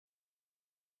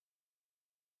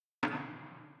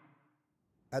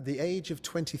At the age of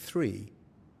 23,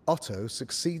 Otto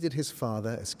succeeded his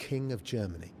father as King of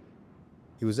Germany.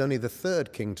 He was only the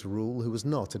third king to rule who was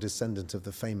not a descendant of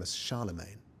the famous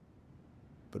Charlemagne.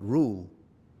 But rule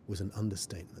was an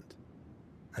understatement.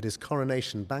 At his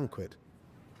coronation banquet,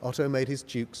 Otto made his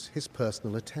dukes his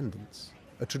personal attendants,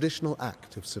 a traditional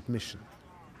act of submission.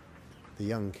 The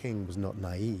young king was not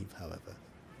naive, however.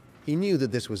 He knew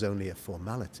that this was only a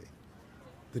formality.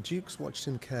 The dukes watched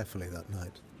him carefully that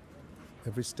night.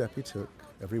 Every step he took,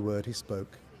 every word he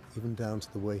spoke, even down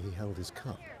to the way he held his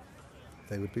cup.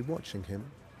 They would be watching him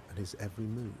and his every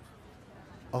move.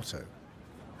 Otto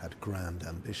had grand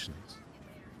ambitions.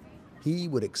 He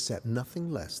would accept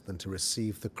nothing less than to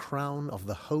receive the crown of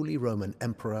the Holy Roman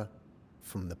Emperor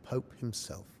from the Pope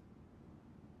himself.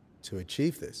 To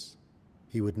achieve this,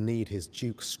 he would need his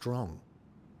duke strong,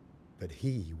 but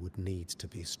he would need to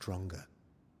be stronger.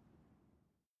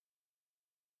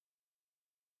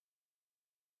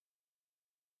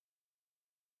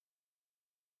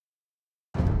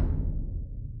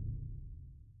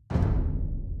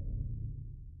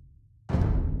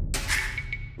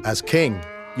 As king,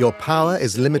 your power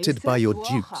is limited by your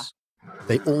dukes.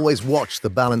 They always watch the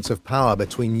balance of power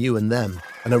between you and them,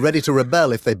 and are ready to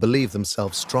rebel if they believe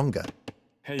themselves stronger.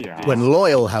 When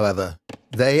loyal, however,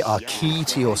 they are key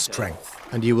to your strength,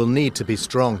 and you will need to be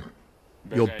strong.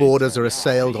 Your borders are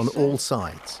assailed on all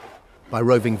sides, by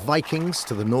roving Vikings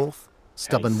to the north,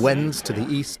 stubborn Wends to the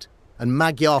east, and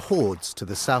Magyar hordes to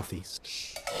the southeast.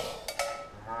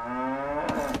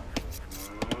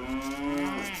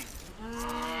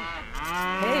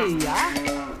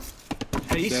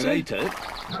 Bereitet?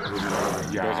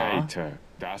 Bereite,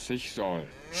 dass ich soll.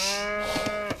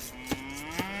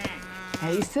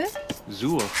 Heiße?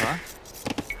 Suche?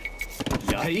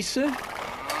 Ja. Heiße?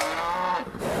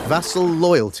 Vassal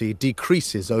loyalty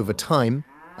decreases over time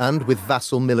and with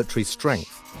vassal military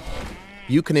strength.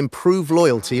 You can improve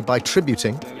loyalty by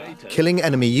tributing, killing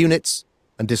enemy units,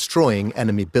 and destroying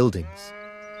enemy buildings.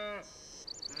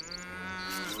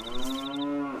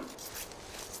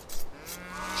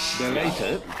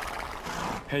 Bereitet?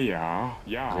 Ja,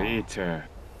 ja. Rete.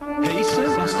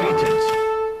 Heiße? Streetet.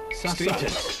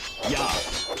 Streetet. Ja.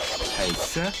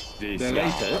 Heiße?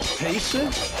 Bereitet? Heiße?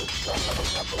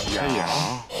 Ja, ja.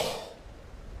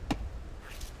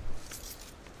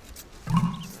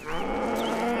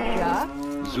 Ja.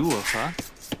 Suche?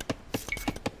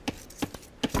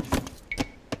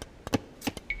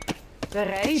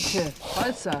 Bereite.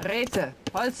 Holzer. Rete.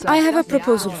 Holzer. I have a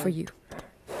proposal for you.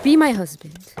 Be my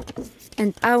husband,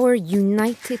 and our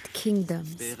united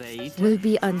kingdoms will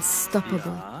be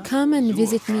unstoppable. Come and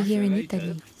visit me here in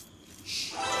Italy.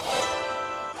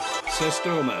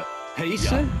 Sestome.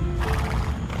 Heiße?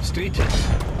 Streetet.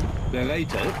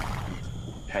 Bereitet?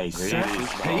 Heiße?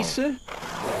 Heiße?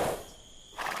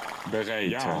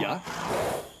 Bereite. Ja.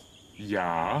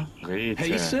 Ja. Rete.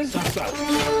 Heiße?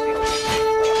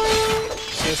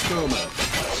 Sestome.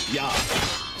 Ja.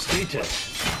 Streetet.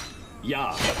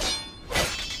 Ja.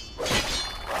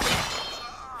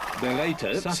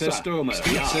 Bereitet? Sestome.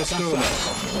 Ja. Sestome.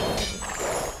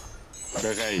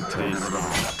 Bereitet.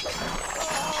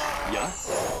 Ja.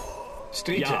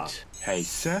 Streetet. Ja.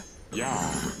 Heiße? Ja.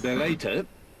 Bereitet?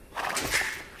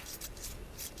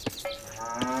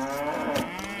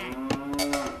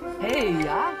 Hey,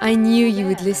 ja. I knew you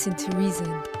would listen to reason.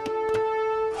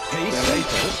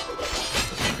 Bereitet?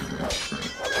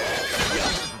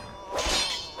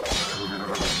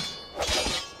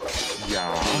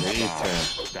 Ja. Rete,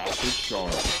 dass ich soll.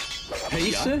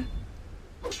 Heiße?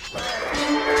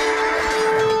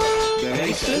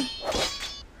 Bereitet?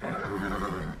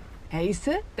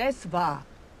 Heiße? Das war.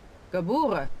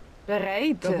 Geboren.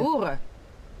 Bereite. Geboren.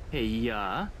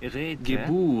 Ja, rede.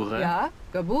 Geboren. Ja.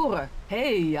 Geboren.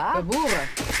 Hey, ja. Geboren.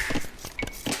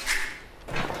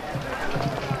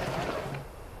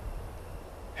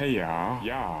 Hey, ja.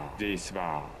 Ja, das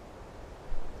war.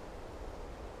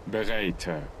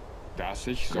 Bereite, dass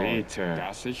ich soll. Rete,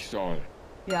 dass ich soll.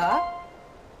 Ja.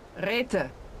 Rete.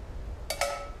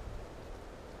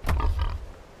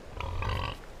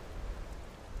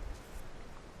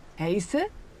 Heiße?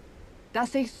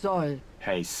 Dass ich soll.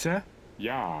 Heiße?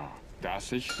 Ja,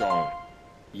 dass ich soll.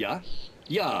 Ja?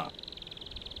 Ja.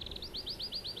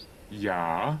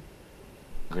 Ja.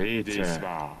 Rete. Das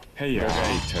war. Hey, ja.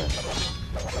 Rete.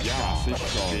 Ja, dass ich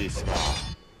soll. Das war.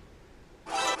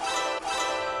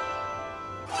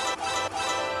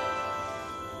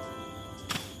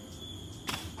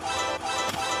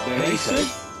 Heiße?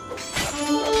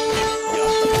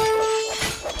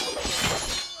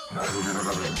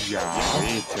 Ja. Ja,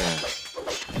 Rete.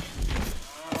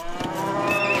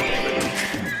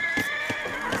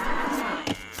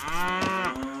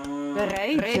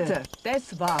 Bereite.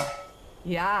 Das war.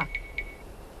 Ja.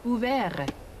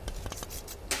 Ouvert.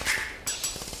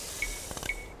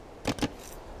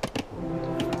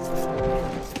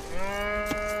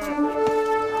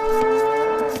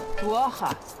 Tuocha.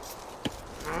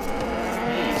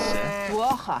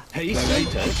 Tuocha.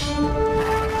 Bereitet.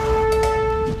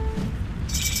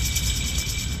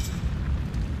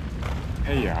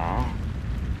 Ja.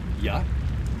 Ja.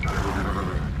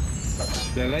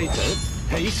 Bereitet.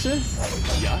 Heise.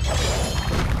 Ja.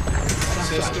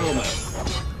 Zerstörme.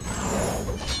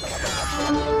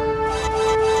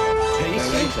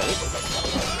 Heise. Bereitet.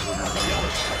 Ja.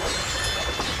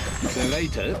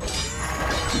 Bereitet.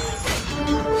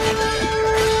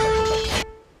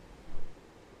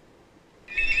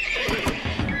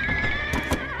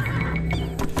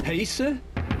 Heise.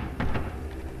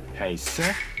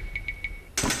 Heise.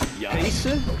 Ja.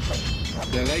 Heise.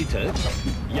 Bereitet.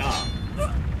 Ja.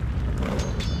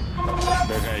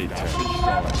 Bereit.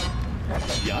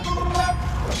 Ja.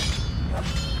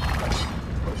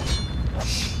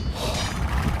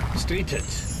 Streetet.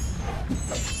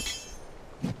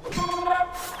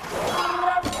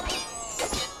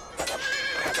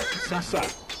 Sasa.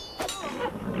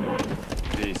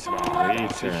 Dies war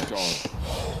Rete.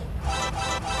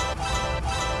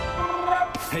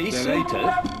 Heise. Bereitet.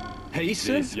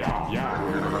 Heise. Ja.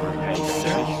 Heise.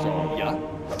 Ja.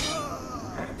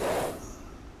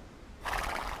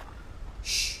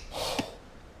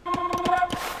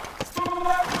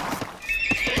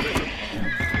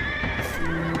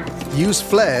 Use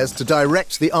flares to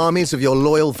direct the armies of your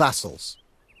loyal vassals.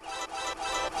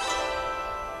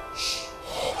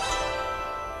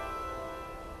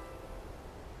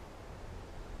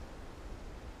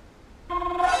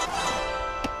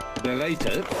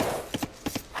 Bereitet.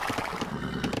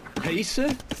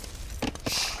 Heise.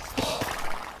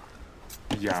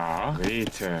 Ja.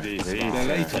 Rete.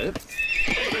 Bereitet.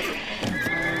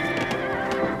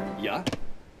 Ja.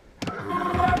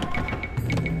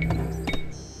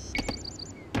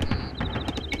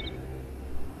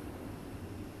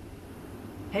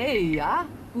 Hey, ja.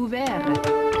 Ouvert.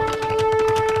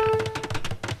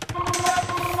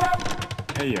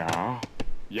 Ja.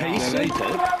 Ja.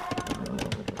 Bereitet.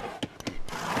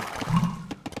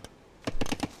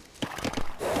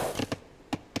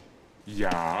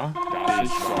 Ja. Das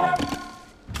ist so.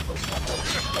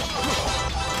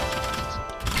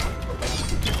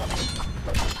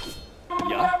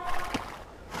 Ja.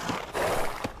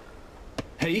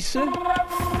 Heise.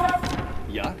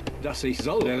 Ja, das ich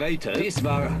soll. Bereitet. Dies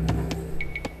war.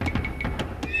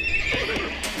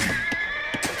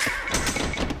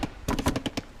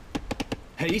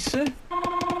 Heise.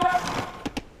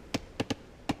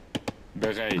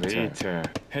 Bereit. Rete.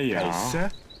 Ja.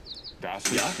 Das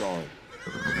ist so.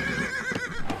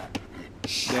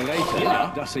 Bereitet.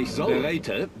 Ja, das ich soll.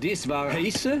 Bereitet. Dies war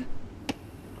Heise.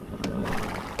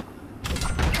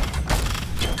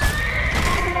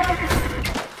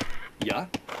 Ja.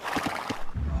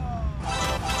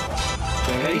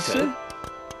 Bereitet.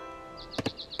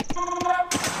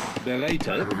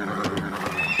 Bereitet.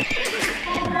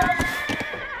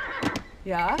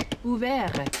 Ja.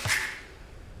 Ouvert.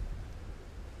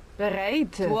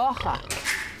 Bereite. Tuocha.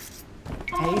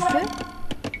 Heise.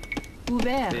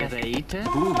 Ouvert. Bereitet.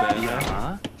 Huber.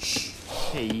 Ja.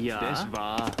 Ja. Das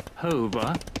war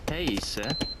Hover.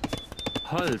 Heise.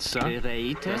 Holzer.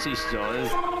 Bereitet. Das ist soll.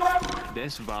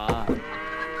 Das war.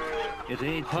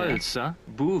 Holzer.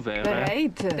 Buwer.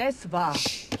 Bereite. Das war.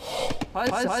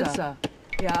 Holzer.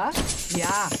 Ja.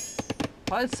 Ja.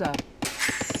 Holzer.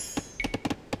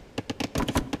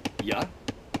 Ja.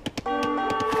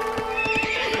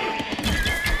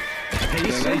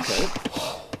 Heise.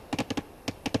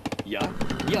 Ja.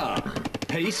 Ja.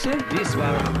 Heise. Dies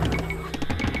war.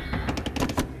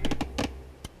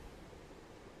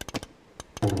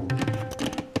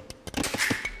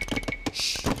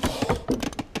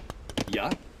 Ja.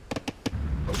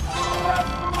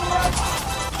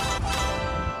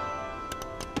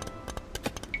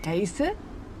 Heise.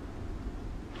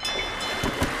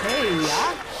 Hey,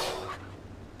 ja.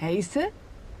 Heise.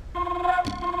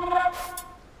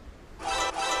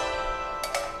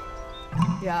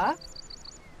 Ja.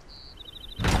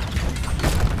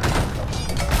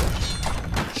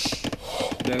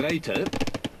 Bereitet.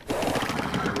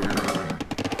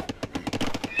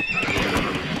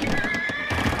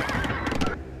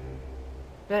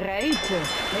 Bereite.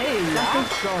 Hey, das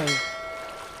ist soll.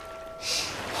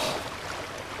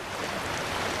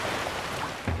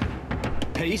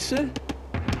 Heise.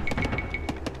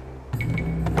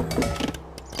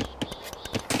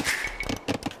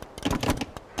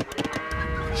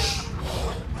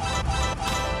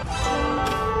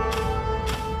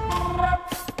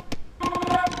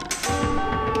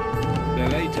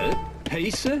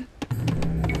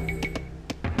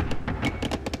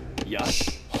 Ja.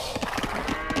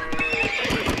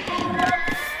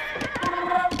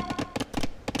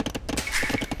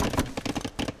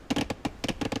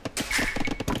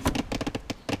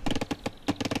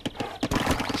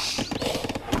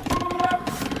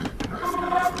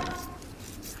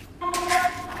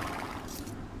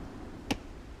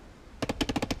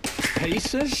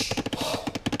 Heise.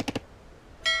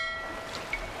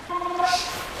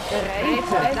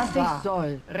 Rete, dass ich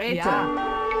soll. Rete. Ja.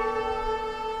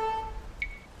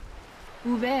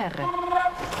 Ouvert.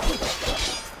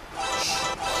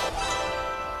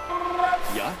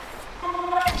 Ja.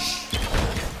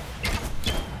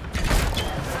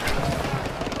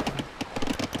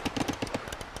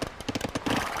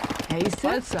 Heise.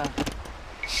 Falsa.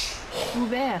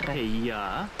 Ouvert.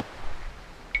 Ja.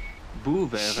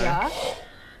 Bouvere. Ja.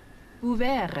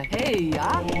 Ouvert. Hey,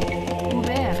 ja.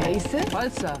 Ouvert. Heise.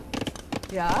 Falsa.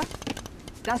 Ja.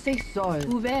 Dass ich soll.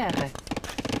 Ouvert.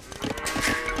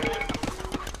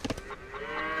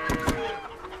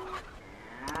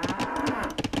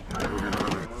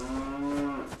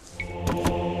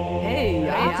 Hey,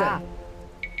 ja. Ja.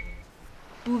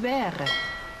 Ouvert.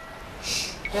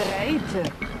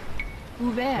 Bereite.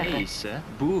 Ouvert. Heise.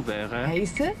 Bouvere.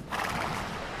 Heise.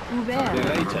 Ouvert.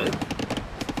 Bereite.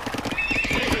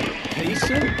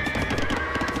 Heise.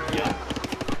 Ja.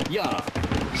 Ja.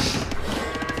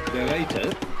 Bereite.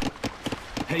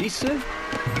 Heise.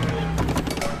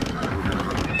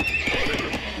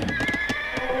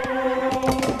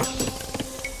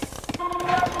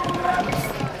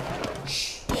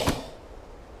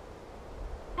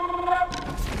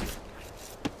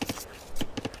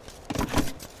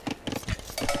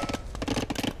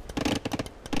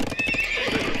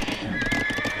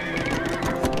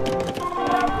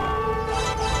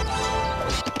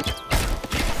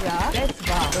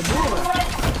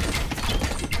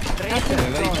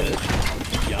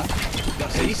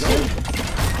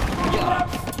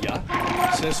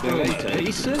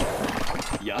 Heise.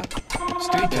 Ja.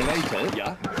 Street bereite. Ja.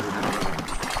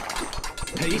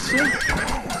 Heise.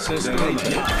 Bereite.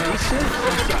 Ja. Heise.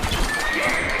 Ja.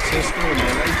 Sestor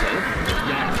bereite.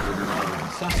 Ja.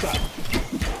 Sasa.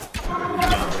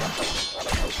 Ja.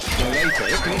 Bereite.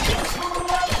 Street.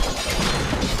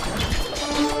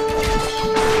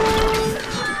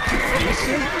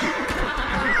 Heise.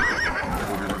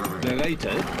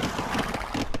 Bereite.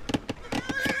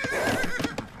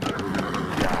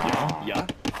 Ja.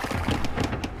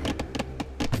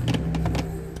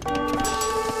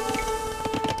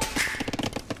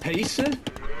 Heise.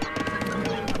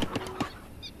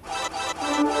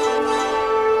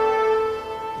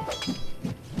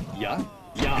 Ja.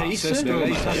 Ja. Heise.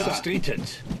 Bereite.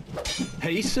 Streetet.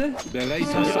 Heise.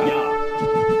 Bereite. Ja.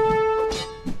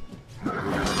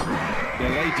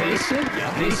 Bereite. Heise. Ja.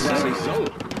 Heise. So.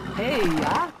 Hey,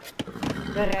 ja.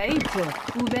 Bereite.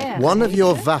 Ouvert. One of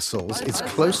your vassals is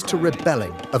close to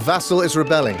rebelling. A vassal is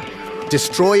rebelling.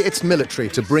 Destroy its military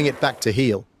to bring it back to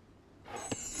heel.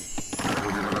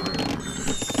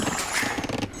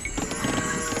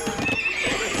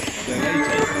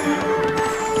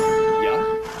 Ja.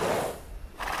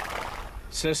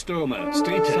 Sestormer.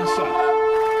 Street. Sasa.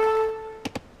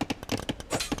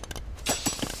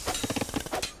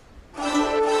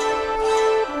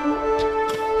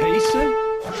 Heise.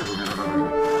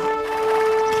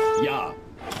 Ja.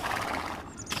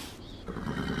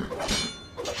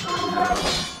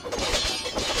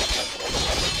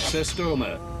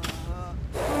 Sestormer.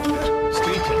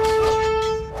 Streetet.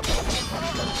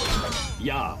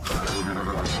 Ja.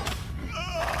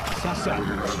 Sasa.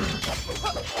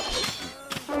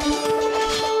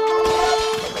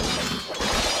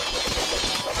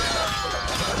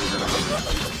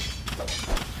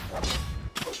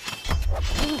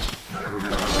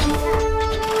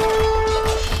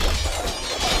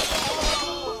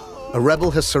 A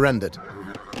rebel has surrendered.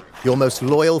 Your most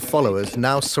loyal followers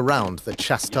now surround the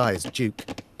chastised Duke.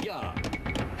 Ja.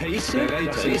 Heise.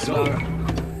 Bereite. So.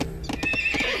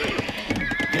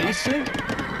 Heise.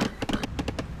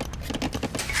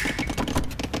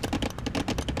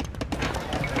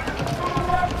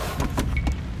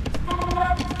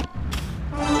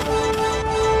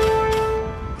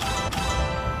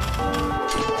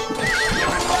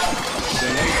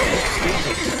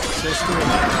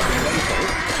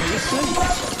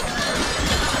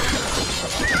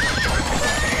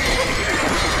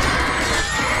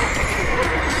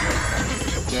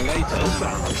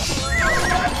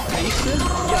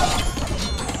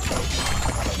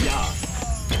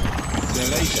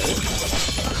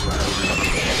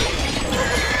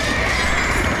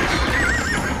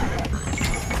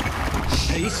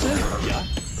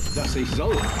 Dass ich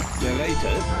soll.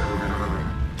 Bereite.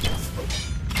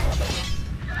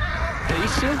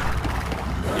 Heiße?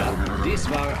 Ja, dies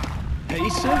war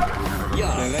heiße?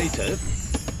 Ja, bereite.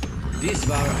 Dies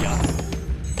war ja,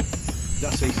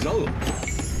 dass ich soll.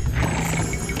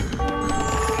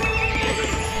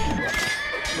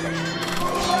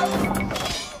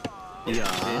 Ja,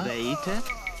 bereite.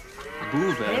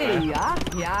 Buwe. Hey, ja?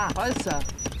 Ja, Holzer.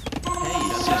 Hey,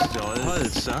 das ist soll.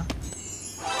 Holzer.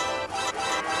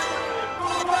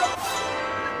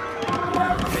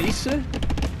 Heiße?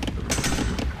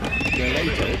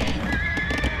 Bereite.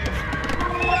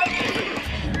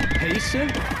 Heiße?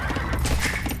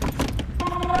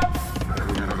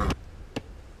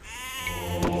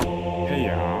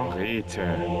 Ja, Rete.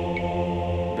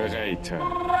 Bereite.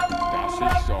 Dass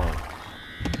ich soll.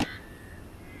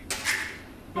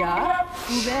 Ja?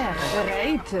 Ouvert.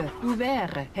 Bereite.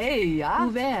 Ouvert. Hey, ja?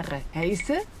 Ouvert.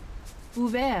 Heiße?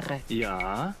 Ouvert.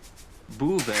 Ja.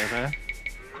 Buwere.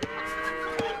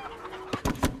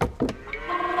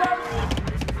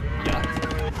 Ja.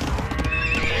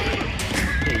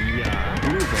 Ja.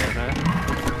 Buwere.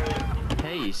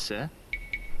 Heiße.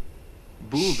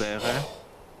 Buwere.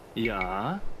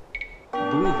 Ja.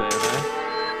 Buwere.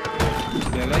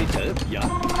 Bereite. Ja.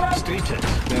 Streete.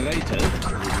 Bereite.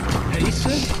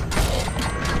 Heiße?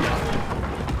 Ja.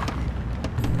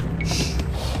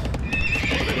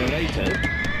 Bereite.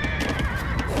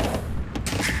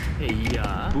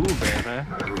 Ja. Buwere.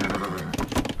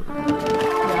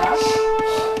 Ja?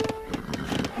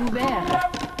 Ouvert.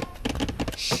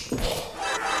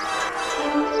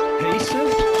 Heiße?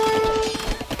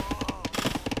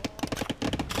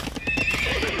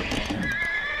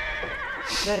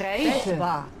 Bereite.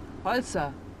 War.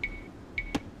 Holzer.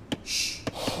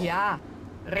 Ja.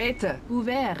 Rete.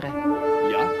 Ouvert.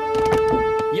 Ja.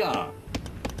 Ja.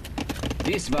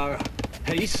 Dies war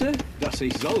heiße, dass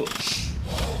ich soll.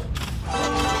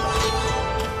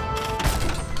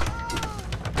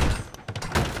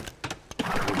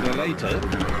 Bereite.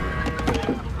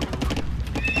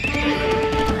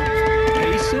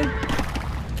 Heiße?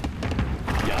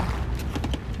 Ja.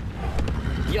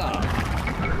 Ja.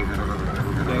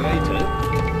 Bereite.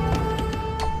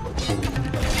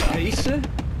 Heiße?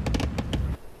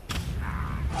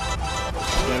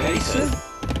 Bereite.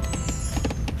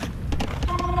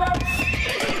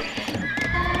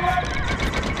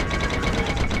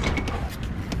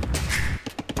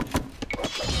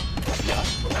 Ja.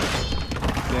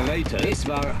 Bereite. Es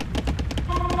war.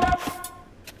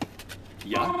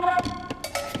 Ja.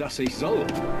 Dass ich soll.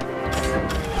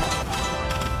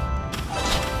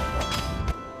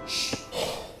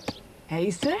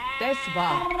 Heiße? Das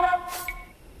war.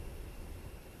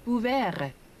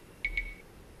 Ouvert.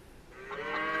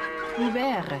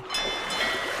 Ouvert.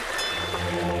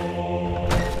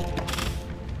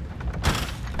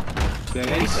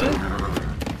 Bereite.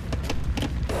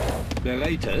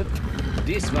 Bereite.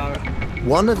 Dies war.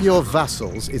 One of your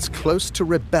vassals is close to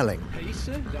rebelling.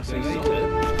 Heiße, dass ich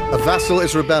soll. A vassal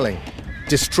is rebelling.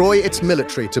 Destroy its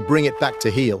military to bring it back to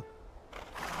heel.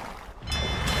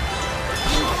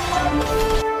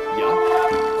 Ja.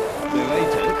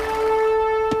 Bereite.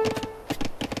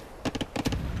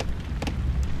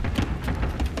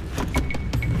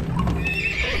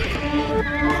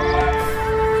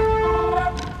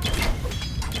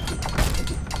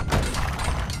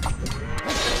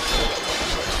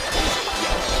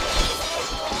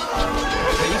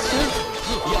 Heiße?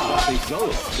 Ja, dass ich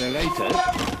soll. Bereite.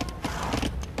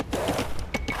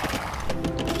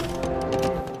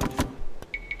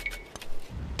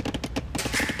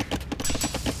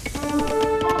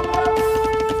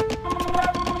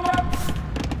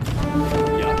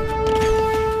 Ja.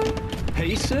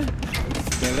 Heiße?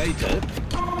 Bereite.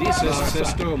 Dies ist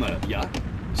Zerstürme. Ja.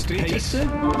 Heiße?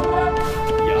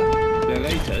 Ja.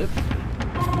 Bereite.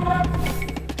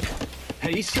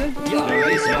 Heiße? Ja.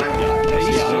 Heiße? Ja.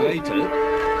 Heiße? Bereite.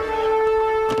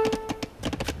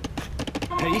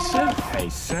 Heiße?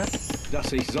 Heiße?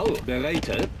 Dass ich soll.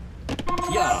 Bereite.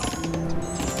 Ja.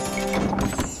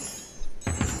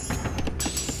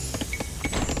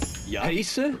 Ja.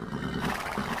 Heiße?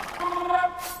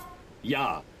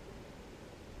 Ja.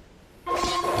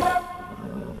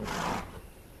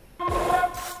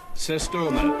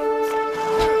 Zerstürme.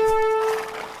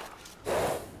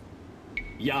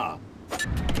 Ja.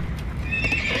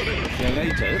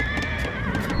 Bereite.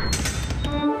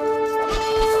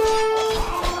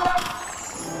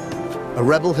 A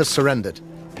rebel has surrendered.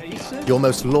 Heiße? Your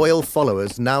most loyal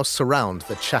followers now surround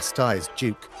the chastised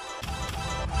Duke.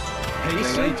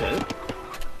 Heiße? Bereite.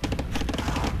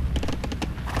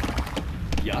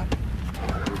 Ja.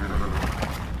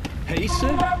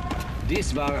 Heiße?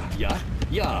 Dies war ja.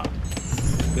 Ja.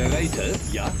 Bereite.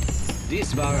 Ja.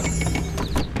 Dies war.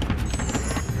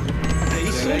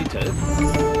 Later.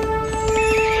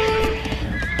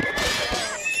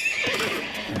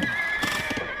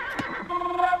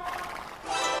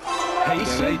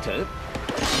 Later.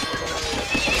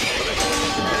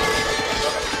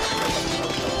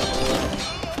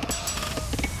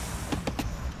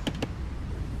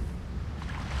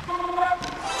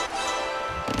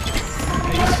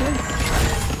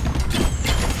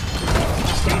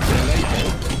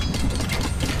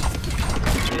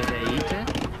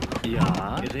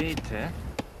 Rete.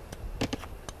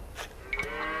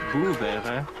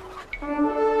 Buvere.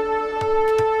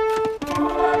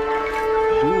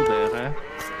 Buvere.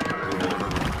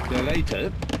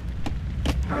 Later.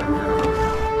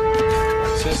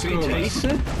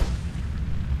 Heise.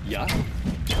 Ja.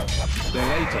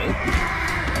 Later.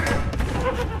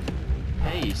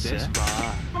 Heise. Das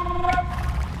war.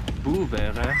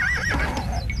 Buvere.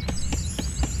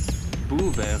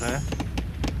 Buvere.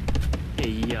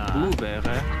 Ja.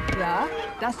 Buvere. Ja,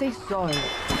 dass ich soll.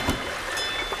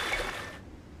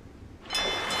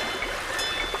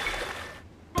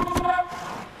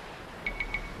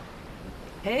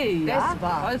 Hey, ja? Das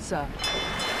war Holzer.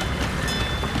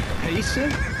 Heise.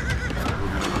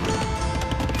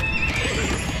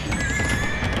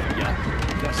 Ja,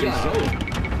 das ist so.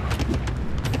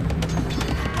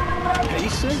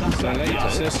 Heise.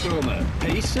 Ja, Stürme.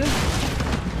 Heise.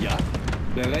 Ja.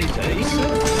 Later. Heise.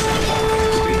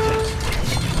 Streeters.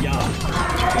 Ja.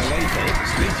 Later.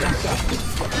 Streeters.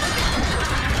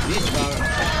 Dies war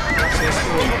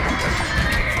Stürme.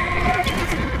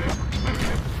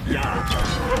 Ja.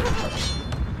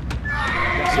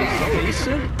 Das ist so.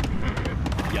 Heise.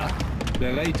 Ja.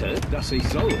 Later. Das ist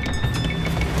so.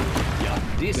 Ja.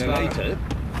 Dies war Later.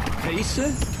 Heise.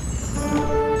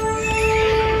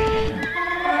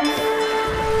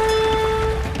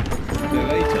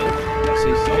 Later. Das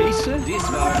ist so. Heise.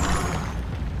 Dies war.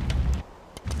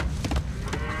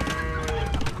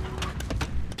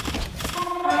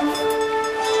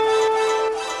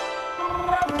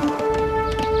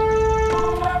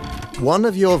 One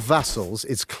of your vassals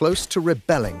is close to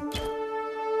rebelling.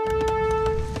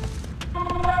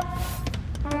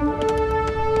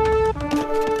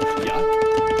 Ja.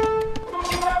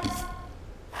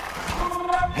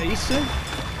 Heise.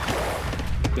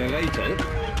 Later.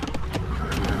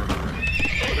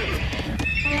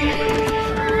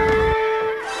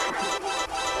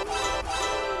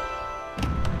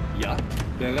 Ja.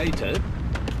 Later.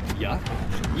 Ja.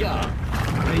 Ja.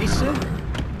 Heise.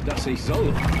 Das ist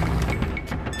so.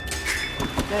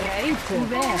 Bereit zu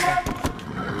wäre.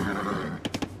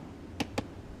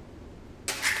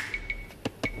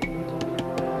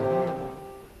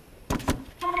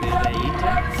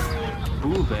 Bereit.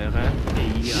 Buvere.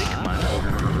 Ja.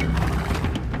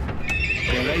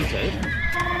 Later.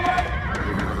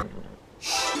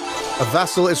 A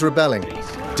vassal is rebelling.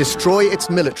 Destroy its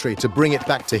military to bring it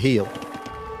back to heel.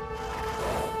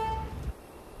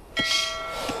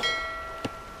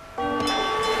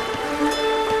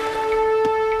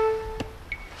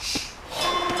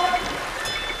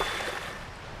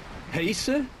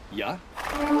 Heise. Ja.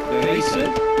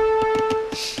 Heise.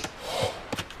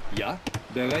 Ja.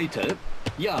 Later.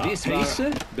 Ja.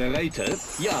 Heise. Later.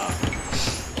 Ja.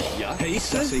 Ja.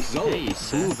 Heise. Das ist so.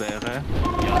 Buvere.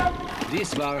 Ja.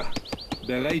 Dies war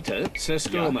Later.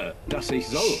 Stürme. Das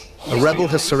ist so. A rebel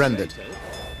has surrendered.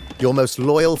 Your most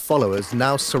loyal followers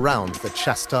now surround the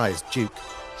chastised Duke.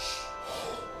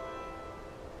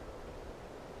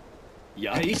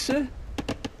 Ja. Heise.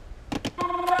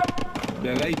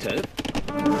 Later.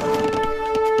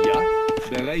 Ja.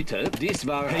 Later. Dies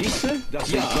war Heise. Das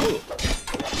ist so.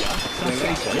 Ja.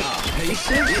 Later. Ja.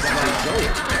 Heise. Dies war so.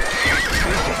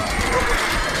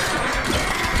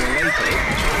 Later.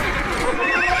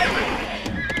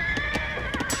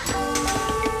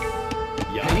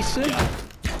 Ja. Heise. Ja.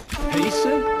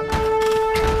 Heise.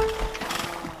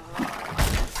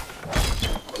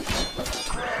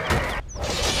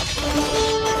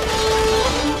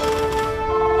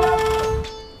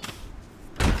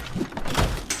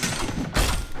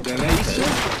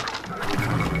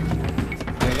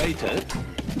 Later.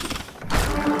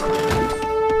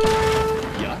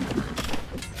 Ja.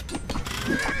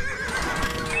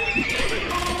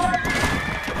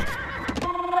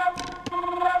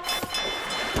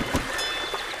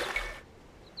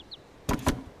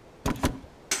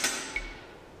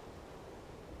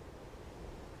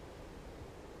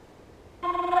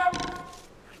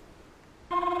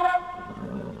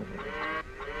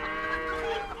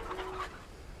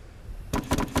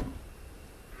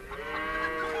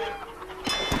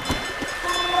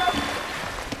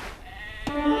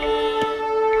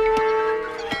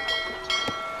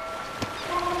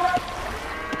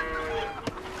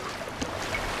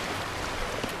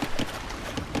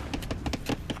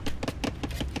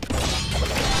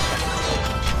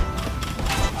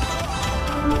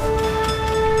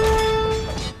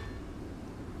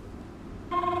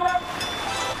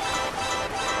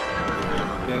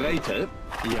 Bereite?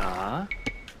 Ja.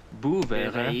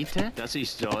 Buvere. Bereite? Das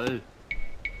ist soll.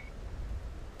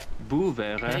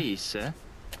 Buvere. Heise.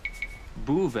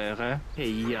 Buvere.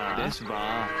 Ja. Das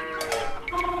war.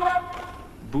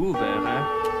 Buvere.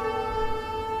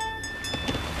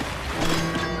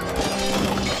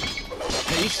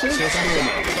 Heise?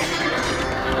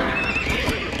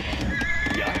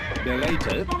 Ja.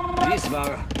 Bereite? Das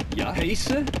war. Ja.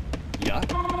 Heise? Ja.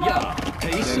 Ja.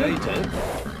 Heise? Bereite?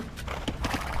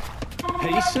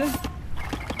 Heise?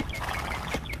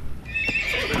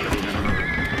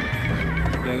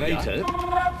 Bereite?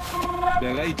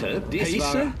 Bereite? Das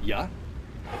war. Ja.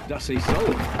 Das ist so.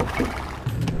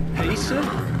 Heise?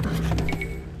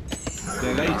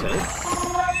 Bereite?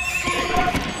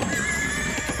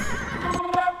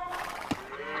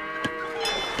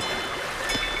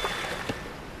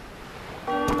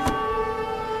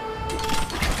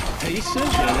 Heise?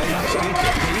 Bereite?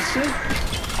 Heise?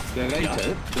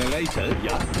 Bereite? Bereite?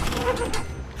 Ja.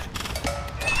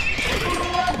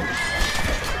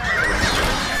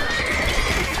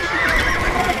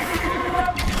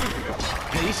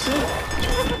 Heise?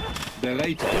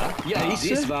 Bereite? Ja. Heise?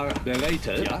 Das war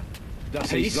Bereite? Ja.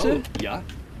 Das ist so. Ja.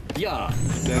 Ja.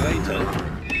 Bereite?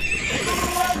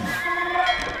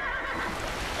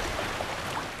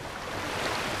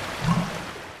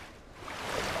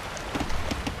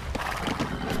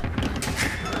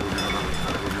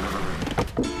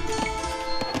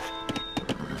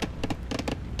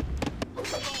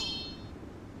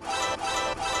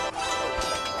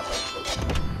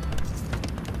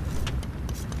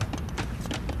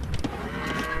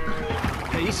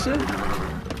 Heise?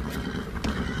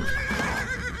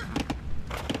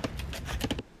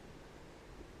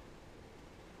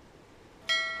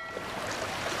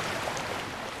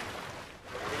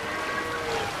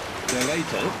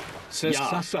 Bereite?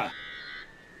 Sessa?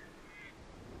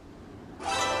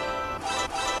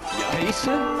 Ja.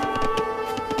 Heise?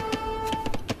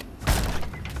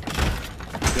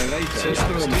 Bereite?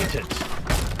 Streetet.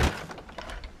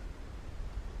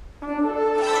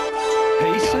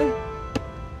 Heise?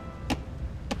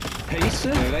 Heise?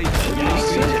 Bereite? Ja.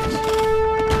 Streetet.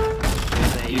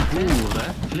 Bure.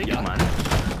 Flickmann.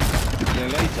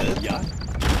 Bereite? Ja.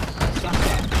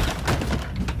 Sassa.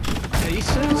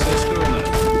 Heise? Zerstörme.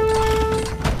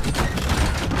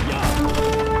 Ja.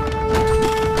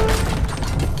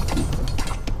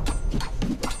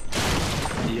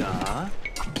 Ja.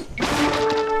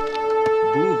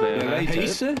 Buvere.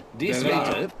 Heise?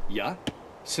 Bereite? Ja.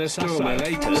 Zerstörme.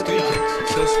 Bereite? Streetet.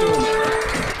 Zerstörme.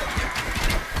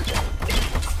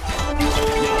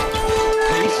 Ja.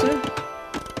 Heise?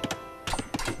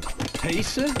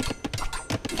 Heise?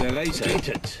 Bereite?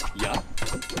 Streetet. Ja.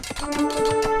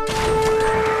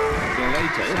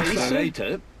 Bereite?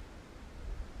 Bereite?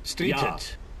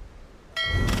 Streetet.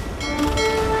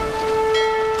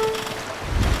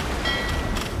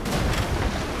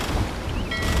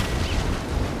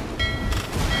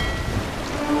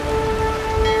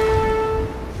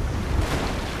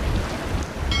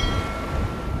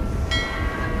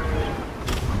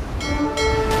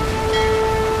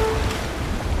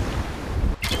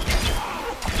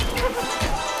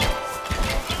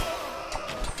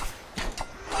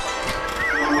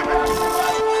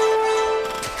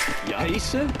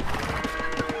 Heise?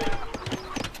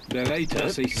 Bereite?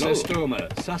 Zerstörme.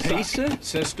 Heise?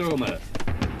 Zerstörme.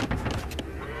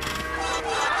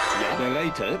 Ja.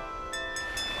 Bereite?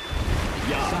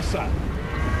 Ja. Sassa.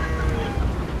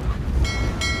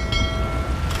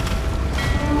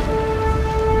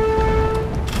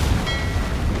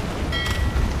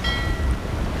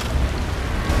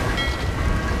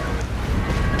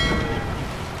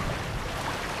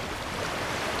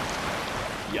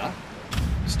 Ja.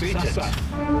 Streetet.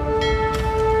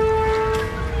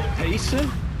 Heise?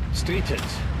 Streetet.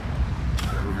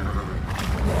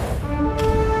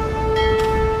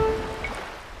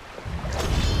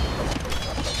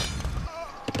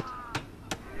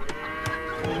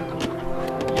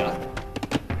 Ja.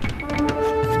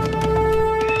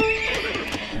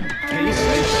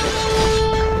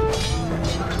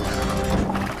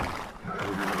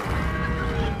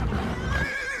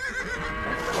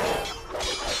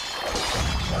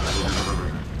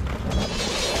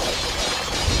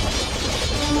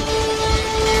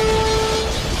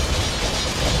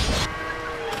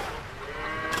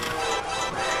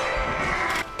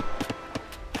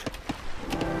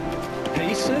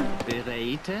 Heise?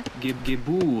 Bereite.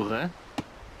 Gebure.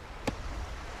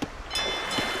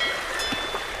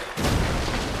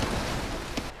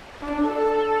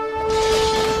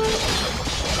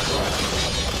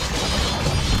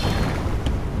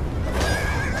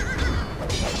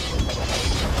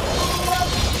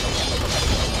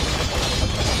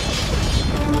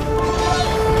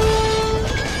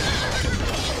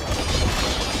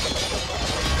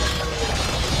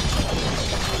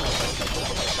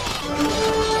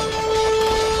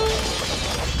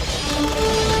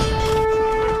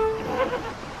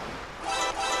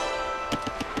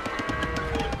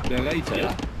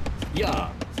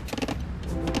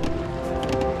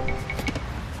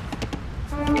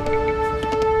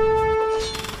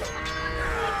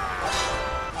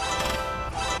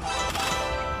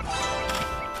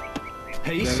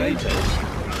 Bereitet.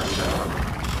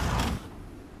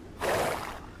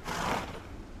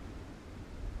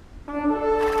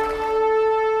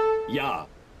 Ja.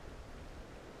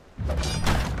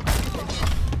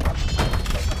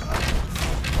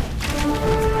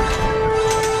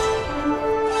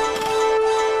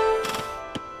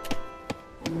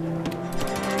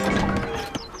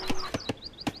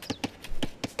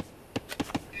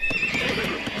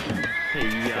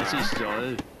 Das ist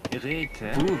soll.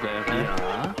 Rete. Buvere.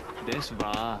 Ja, das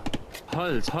war.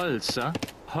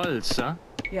 Holzer.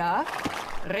 Ja.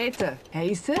 Rete.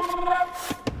 Heiße.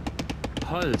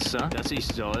 Holzer. Das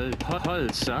ist soll.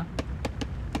 Holzer.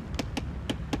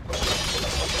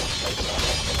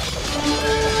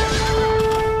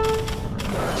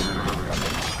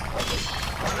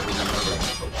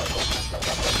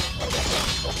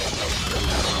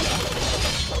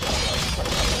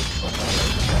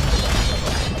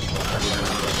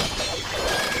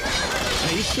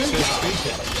 Heiße? Ja.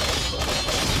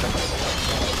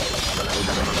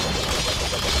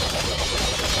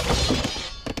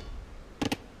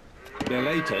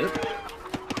 Bereitet.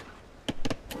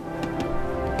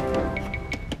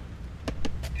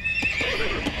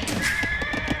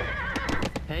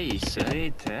 Heiße.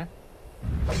 Rete.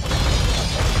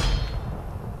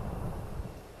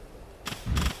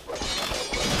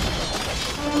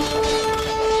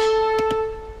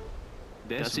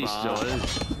 Das ist soll.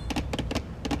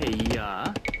 Ja.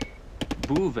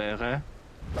 Buvere.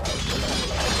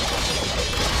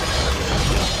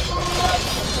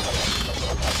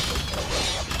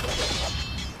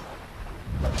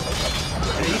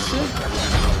 Heiße?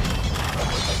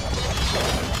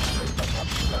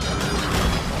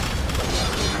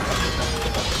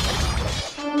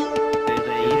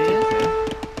 Bereitet.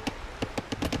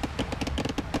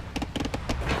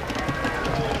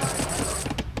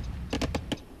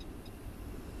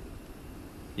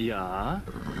 Ja,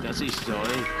 das ist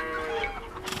soll.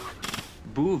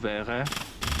 Buvere.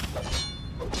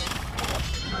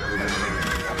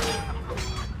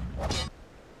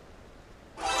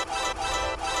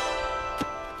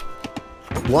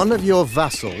 One of your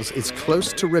vassals is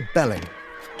close to rebelling.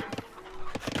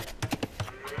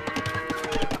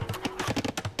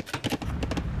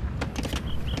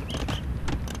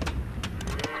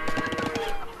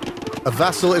 A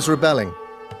vassal is rebelling.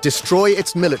 Destroy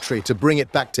its military to bring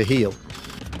it back to heel.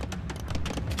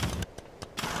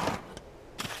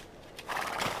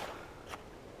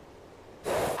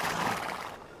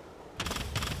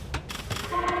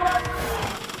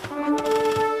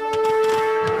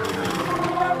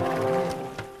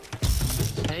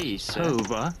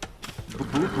 Over.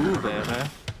 Buvere.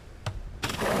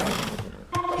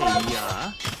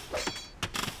 Ja.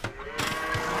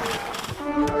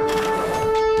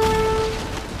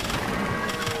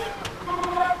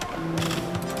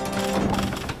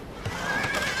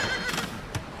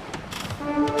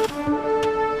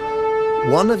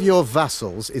 One of your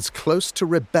vassals is close to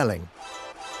rebelling.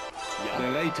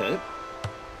 Bereitet.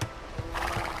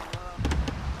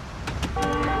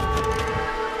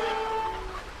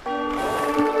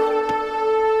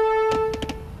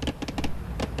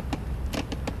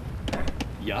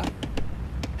 Ja.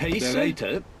 Heiße.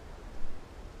 Bereitet.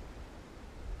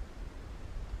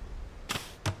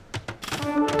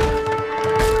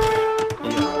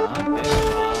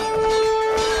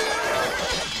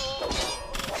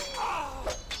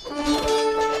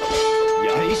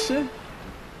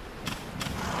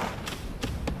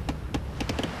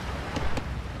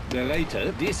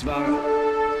 Bereitet.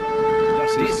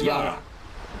 Das ist ja.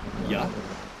 Ja.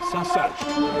 Sasa.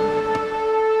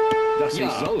 Das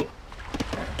ist so.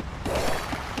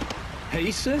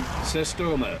 Heiße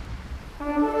Systeme.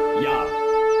 Ja.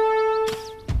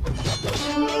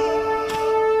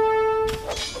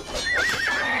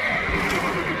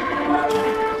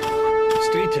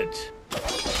 Streetet.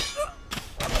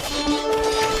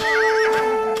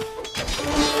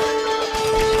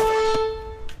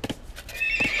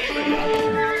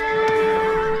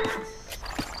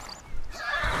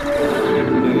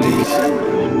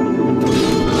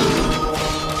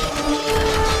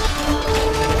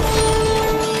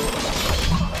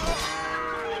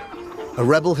 A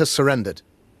rebel has surrendered.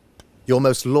 Your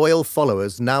most loyal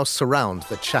followers now surround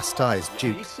the chastised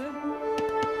Duke.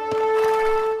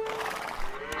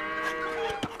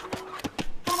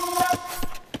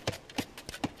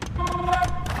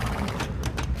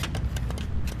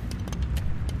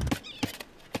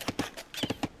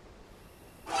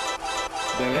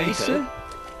 Bereitet.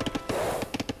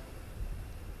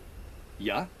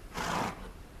 Ja.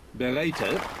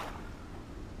 Bereitet.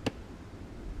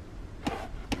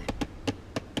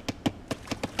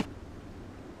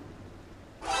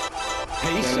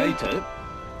 Bereite.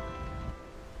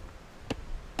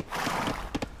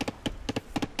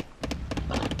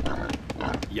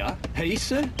 Ja,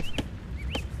 heiße.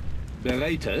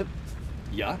 Bereite.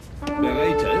 Ja,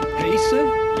 bereite. Heiße.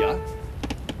 Ja.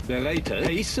 Bereite.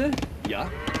 Heiße. Ja.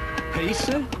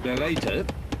 Heiße. Bereite.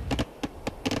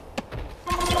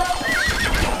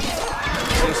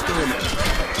 Systeme.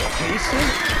 Heiße.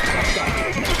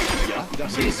 Ja,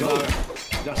 das ist so.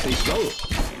 Das ist so.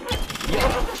 Ja.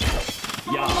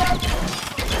 Ja.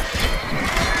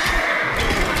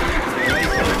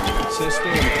 Bereite.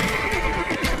 Systeme.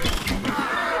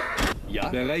 Ja.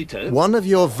 Bereite. One of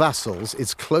your vassals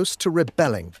is close to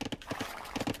rebelling.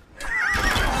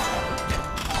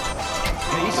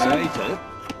 Heiße. Bereite.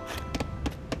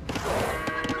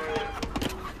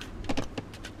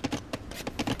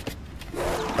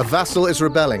 A vassal is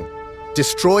rebelling.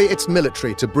 Destroy its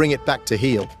military to bring it back to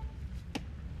heel.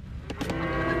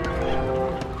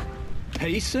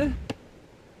 Heiße.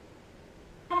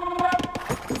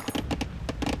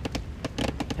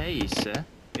 Heiße.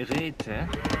 Rete.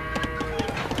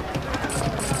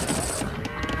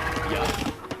 Ja.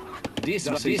 Dies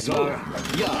war.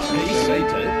 Ja, heiße.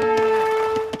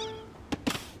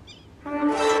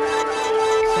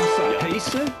 Sasa.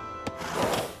 Heiße.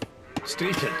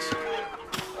 Streetet.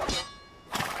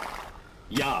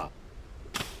 Ja.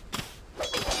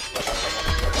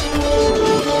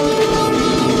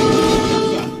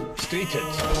 Streetet.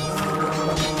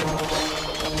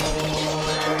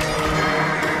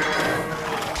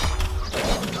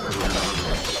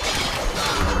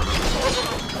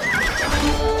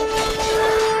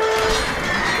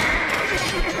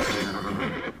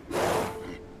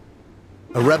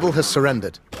 A rebel has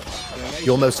surrendered.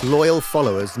 Your most loyal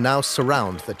followers now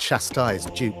surround the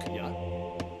chastised Duke. Ja.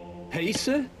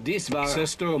 Heiße, dies war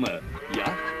Systeme.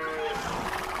 Ja.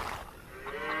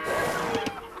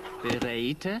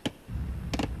 Bereite.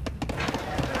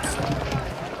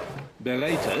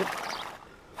 Bereite.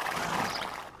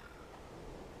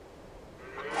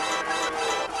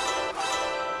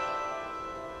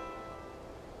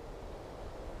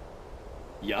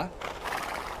 Ja.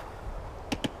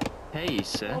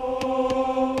 Heiße.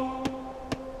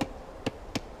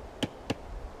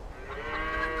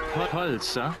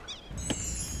 Holzer.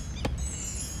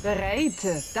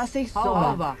 Bereite, das ist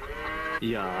sauber.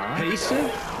 Ja. Heiße.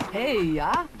 Hey,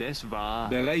 ja? Das war.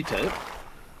 Bereite.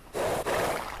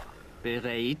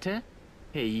 Bereite.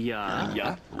 Hey, ja.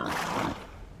 Ja.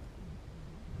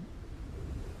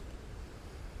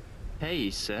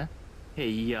 Heiße.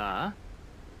 Hey, ja.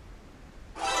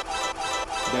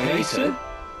 Bereite.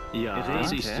 Ja,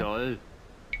 das ist toll.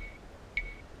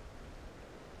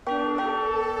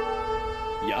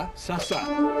 Ja, Sasa.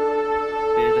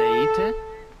 Bereite.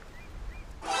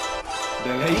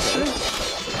 Bereite.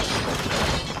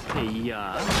 Hey,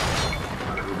 ja.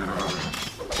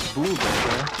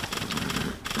 Bubere.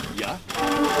 Ja.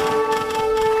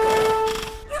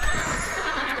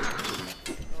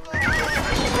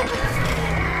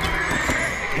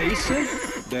 Heiße.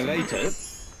 Bereite.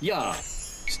 Ja.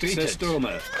 Streetet.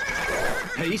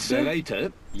 Heiße.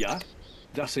 Bereite. Ja.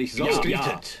 Das ist so.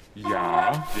 Streetet.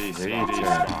 Ja, Rete. Bereite.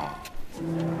 Ja.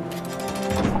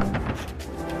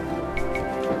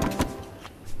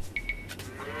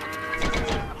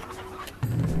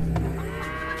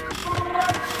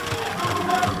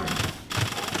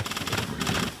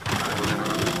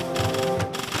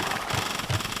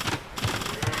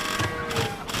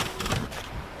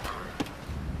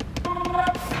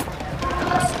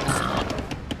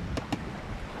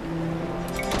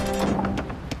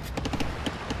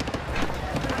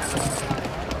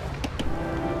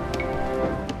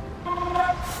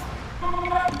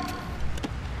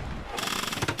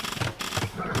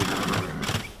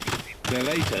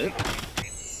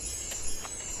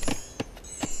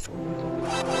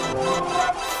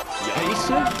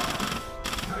 Heiße.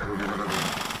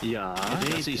 Ja,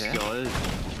 das ist toll.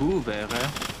 Bubere.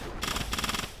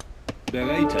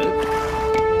 Bereite.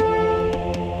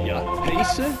 Ja.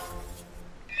 Heiße.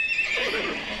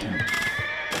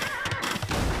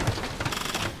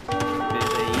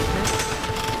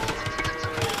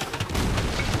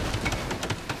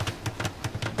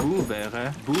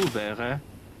 Bubere. Bubere.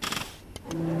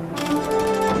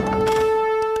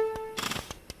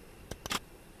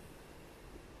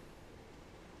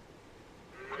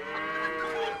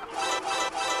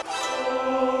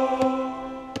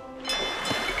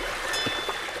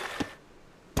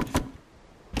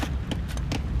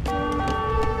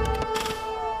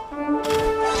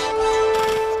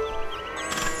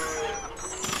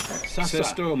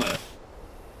 Systeme.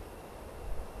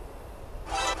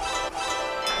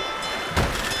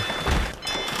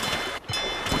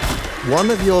 One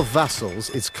of your vassals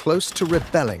is close to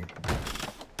rebelling.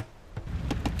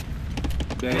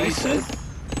 Bereit?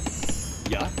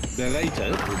 Ja, bereit?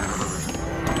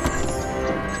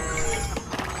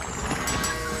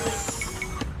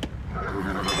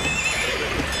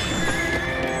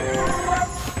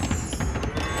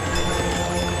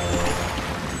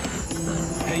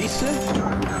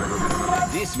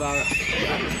 Dies war...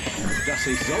 Ja, das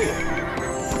ist so.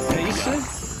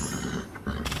 Pace?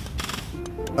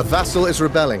 A vassal is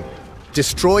rebelling.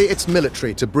 Destroy its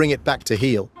military to bring it back to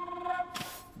heel.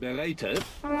 Bereit?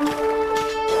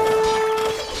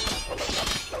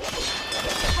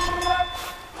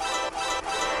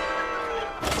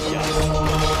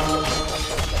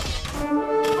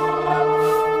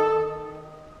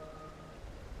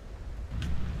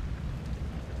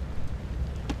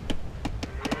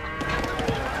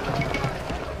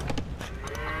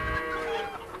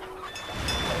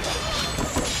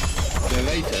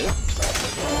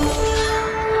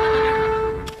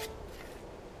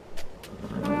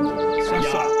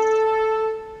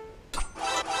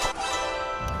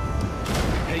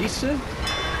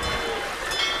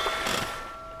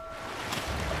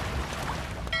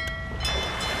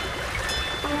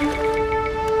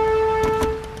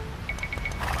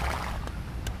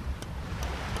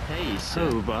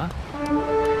 Sober.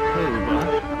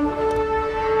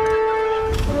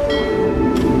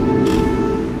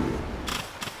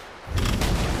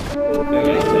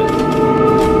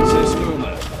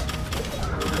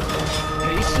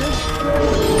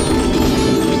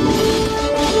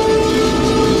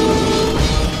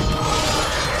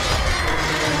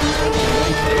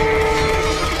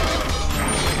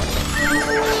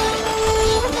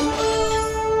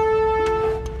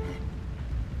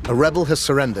 A rebel has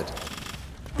surrendered.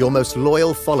 Your most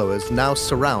loyal followers now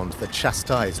surround the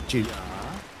chastised Duke.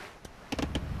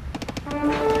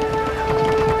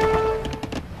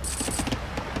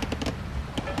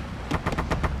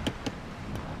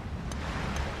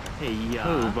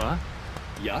 Over.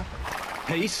 Ja.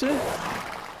 Pace?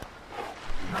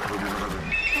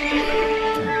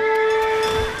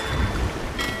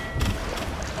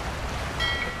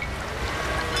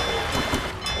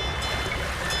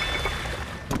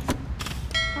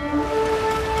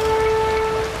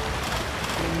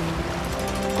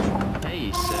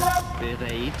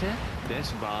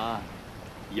 Das war...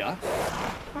 Ja.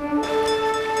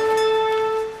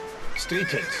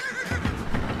 Stritet.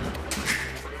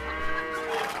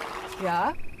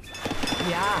 Ja.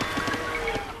 Ja.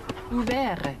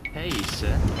 Ouvert.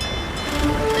 Heise.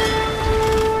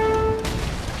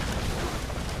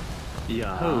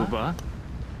 Ja. Hover.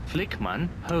 Flickman.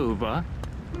 Hover.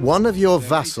 One of your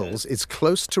vassals is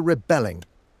close to rebelling.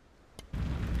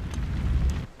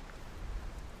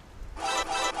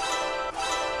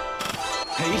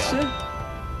 Heise?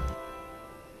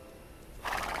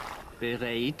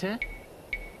 Bereit?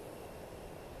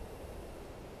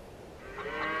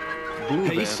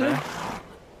 Heise?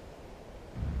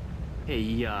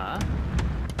 Ja.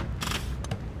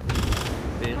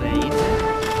 Bereit?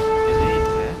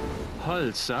 Bereit?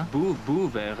 Holzer?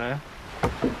 Buvere?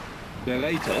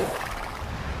 Bereit?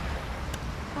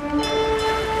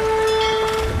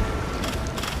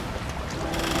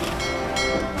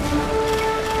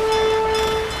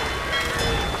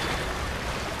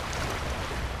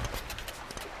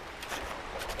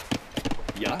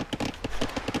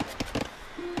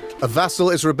 A vassal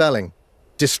is rebelling.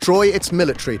 Destroy its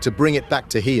military to bring it back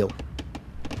to heel.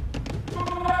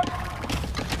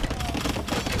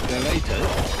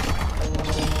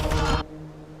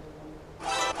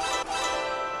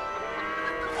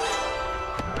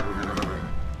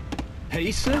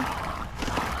 Heise?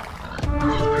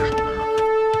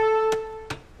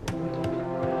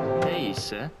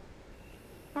 Heise?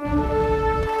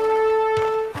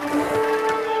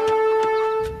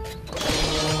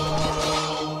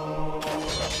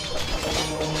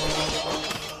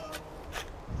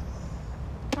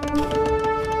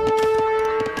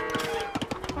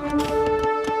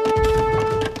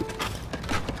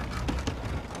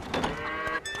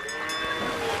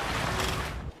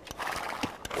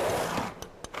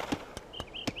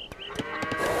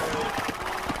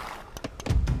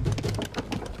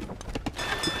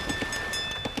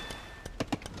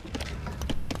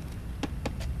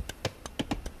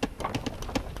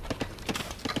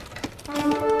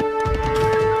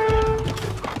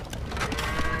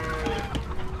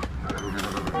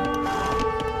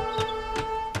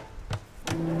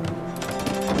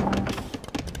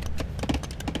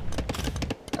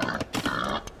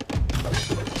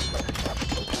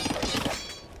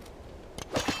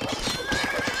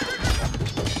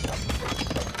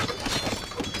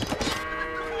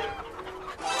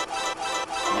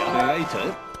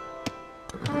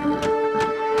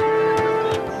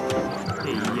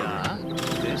 Ja,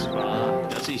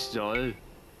 das ich soll.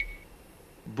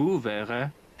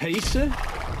 Buvere. Heiße.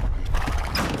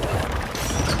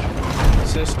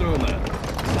 Sestone.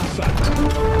 Safat.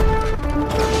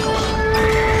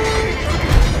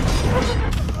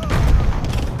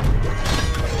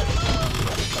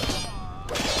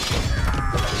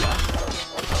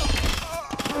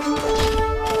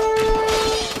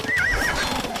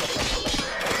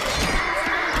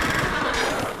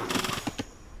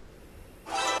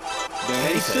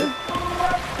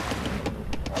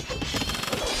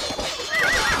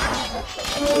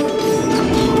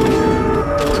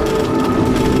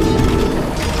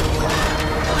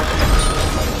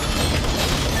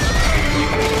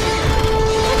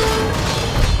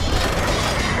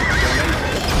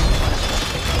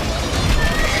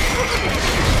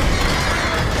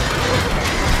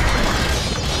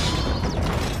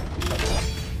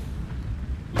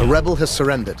 A rebel has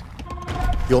surrendered.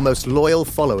 Your most loyal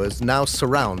followers now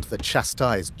surround the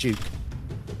chastised Duke.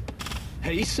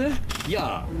 Heiße?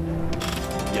 Ja.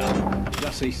 Ja,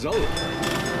 das ich soll.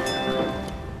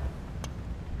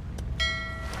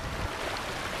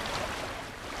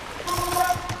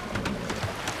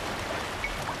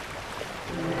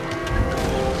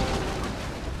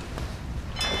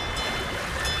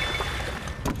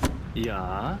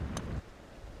 Ja.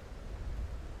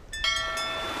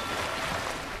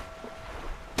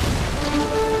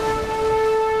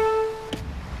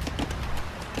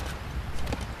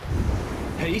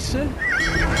 Heiße?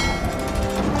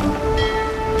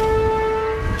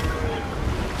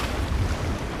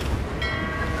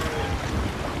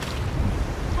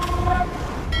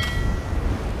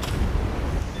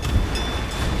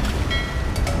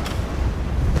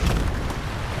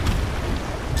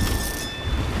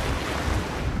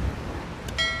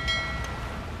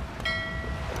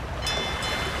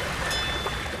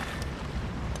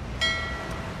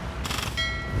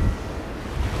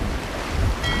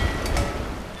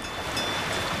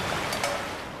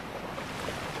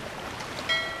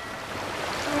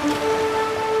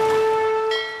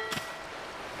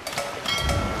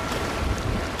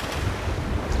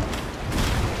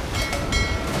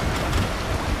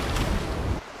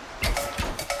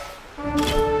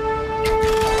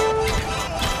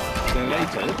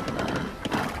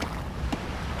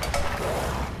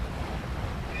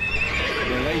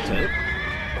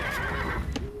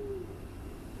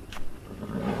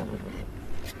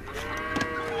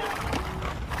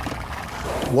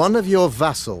 One of your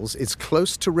vassals is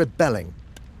close to rebelling.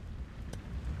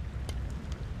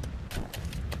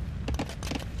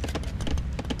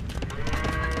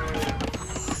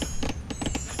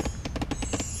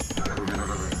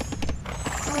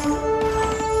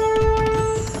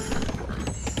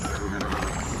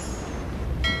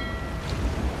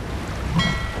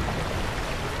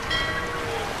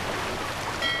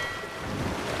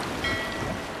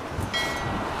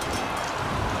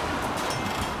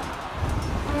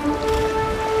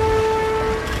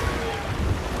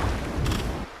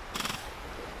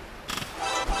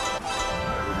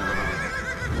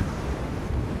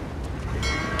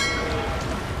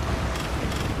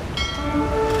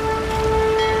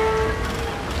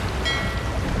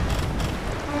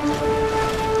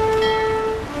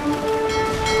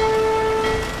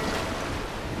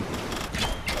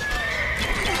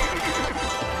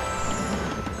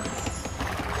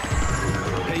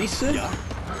 Ja.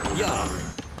 Ja.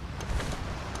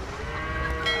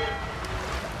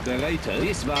 Bereite.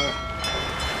 Dies war...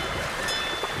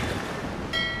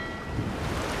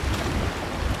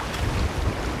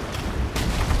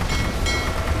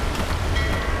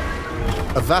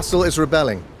 A vassal is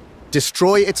rebelling.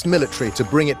 Destroy its military to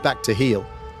bring it back to heel.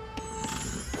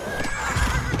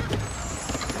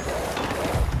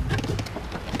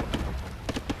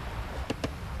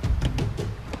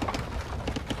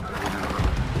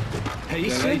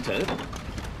 Heiße,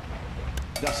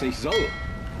 dass ich soll.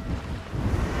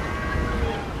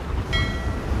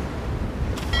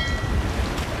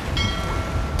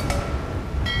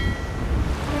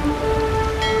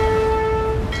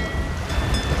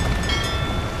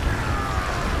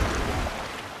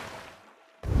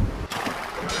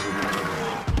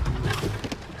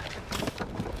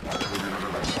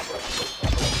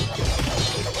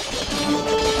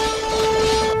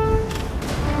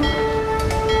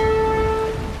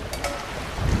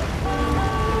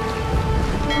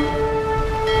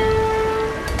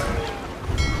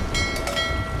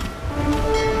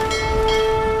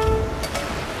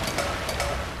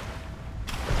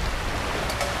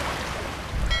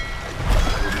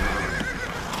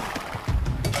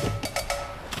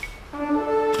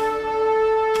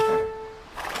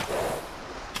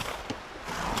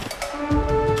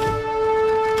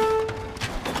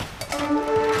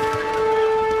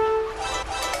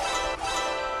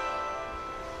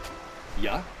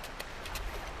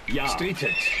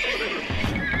 Stated.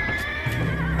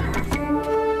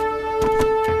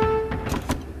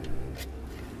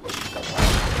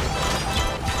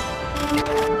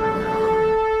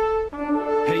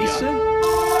 Pace.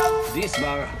 This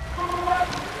war.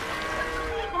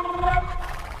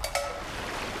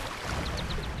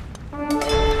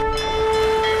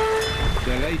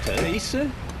 Bereiter.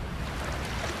 Pace.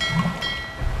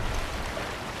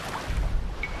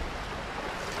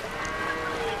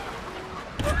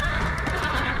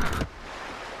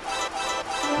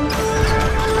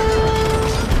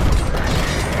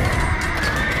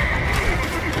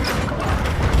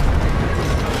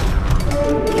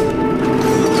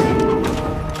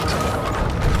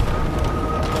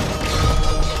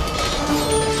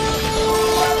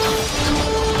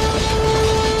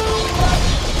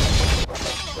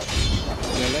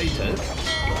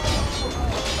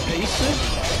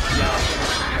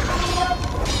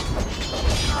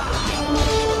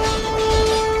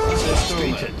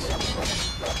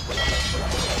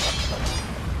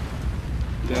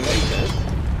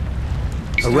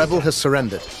 A rebel has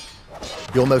surrendered.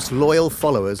 Your most loyal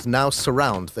followers now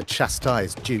surround the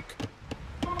chastised Duke.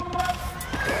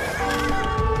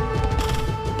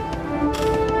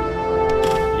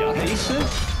 Ja, Heise.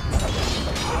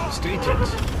 Stated.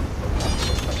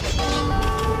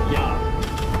 Ja.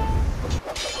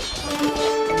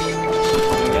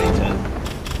 Bereiter.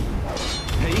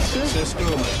 Heise.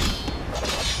 Zerstörme.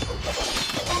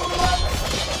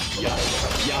 Ja,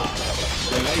 ja.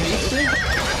 Bereiter.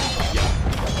 Ja.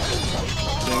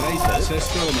 Bereiter.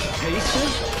 Zerstörme. Heise.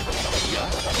 Ja.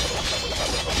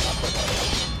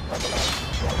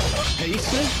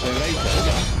 Heise. Bereiter.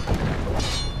 Ja.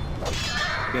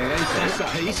 Bereiter.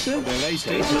 Heise.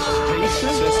 Bereiter. Heise.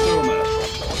 Zerstörme.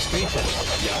 Stated.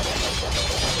 Ja.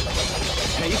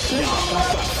 Heise. Ja.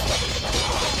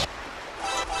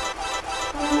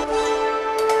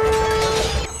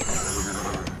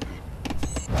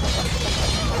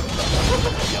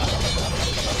 Ja.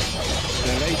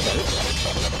 Bereiter.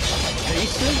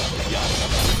 Heise. Ja.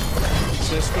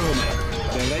 Zerstörme.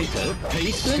 Bereiter.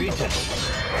 Heise. Stated.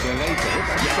 Bereiter.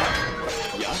 Ja.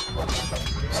 Ja.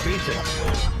 Stated.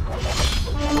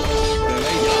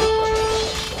 Bereiter.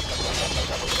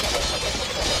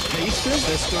 Heise.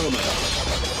 Zerstörme.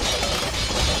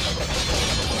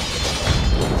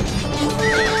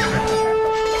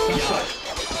 Ja.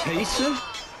 Heise.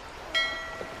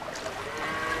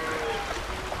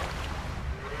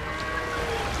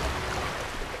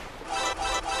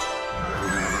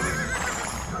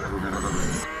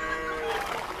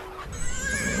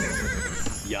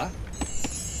 Ja.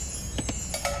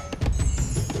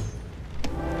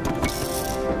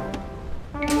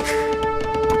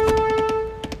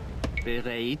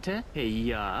 Bereite?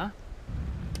 Ja.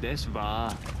 Das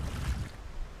war.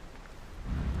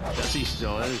 Das ich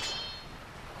soll.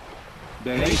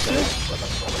 Bereiter.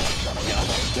 Ja.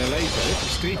 Bereiter.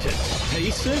 Stated.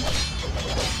 Heise.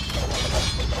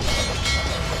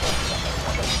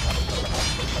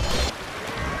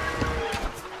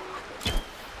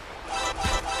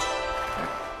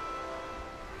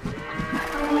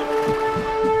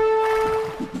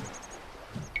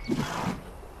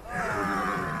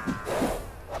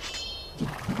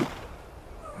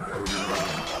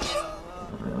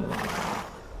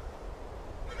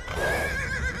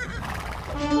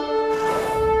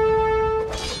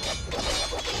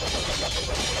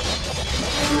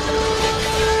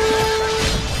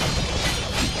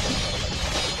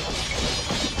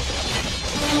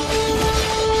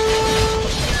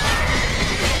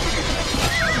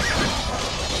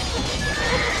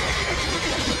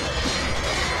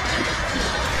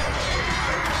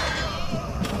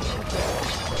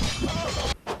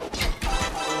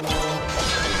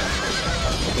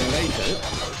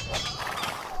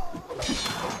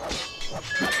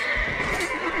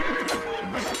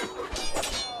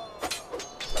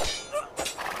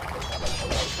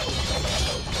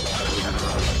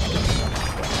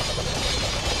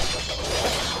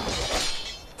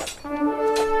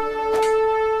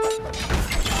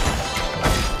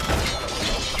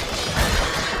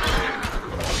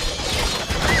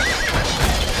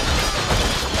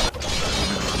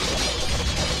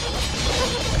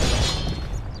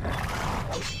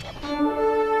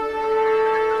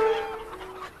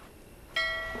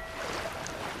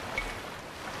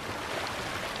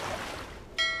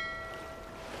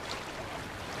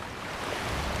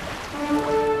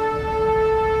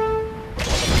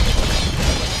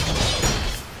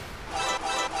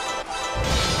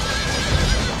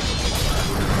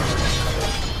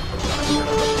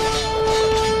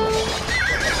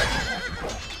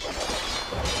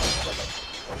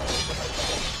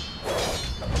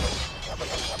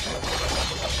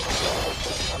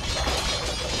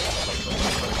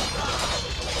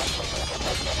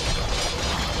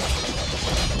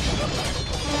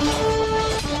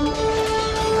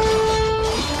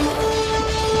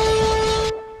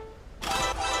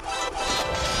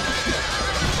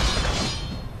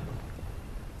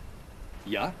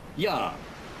 Ja, ja.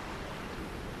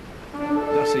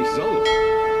 Dass ich soll.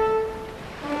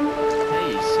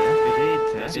 Heise,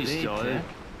 Rete, das ich soll.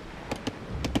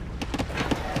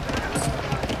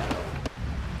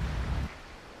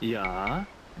 Ja,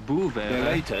 Buvere.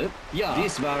 Bereite? Ja.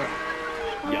 Dies war...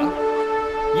 Ja.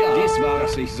 Ja, dies war,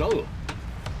 was ich soll.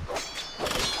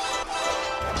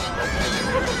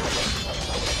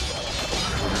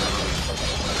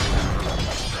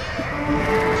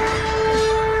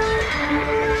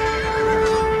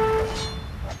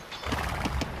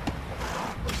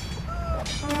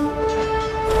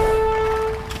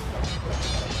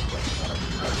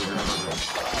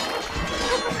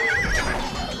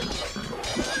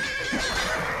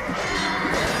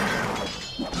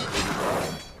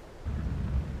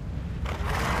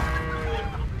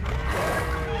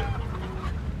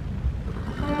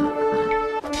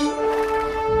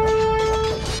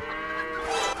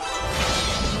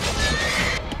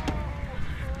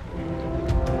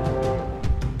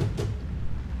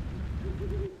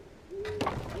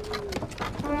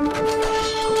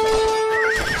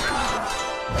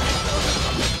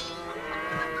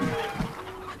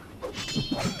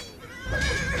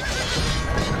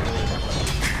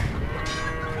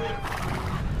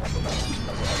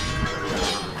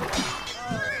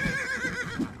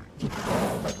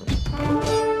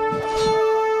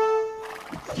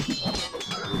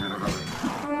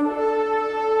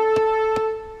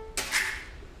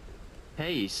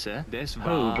 Heise, des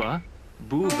war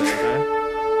Buvere.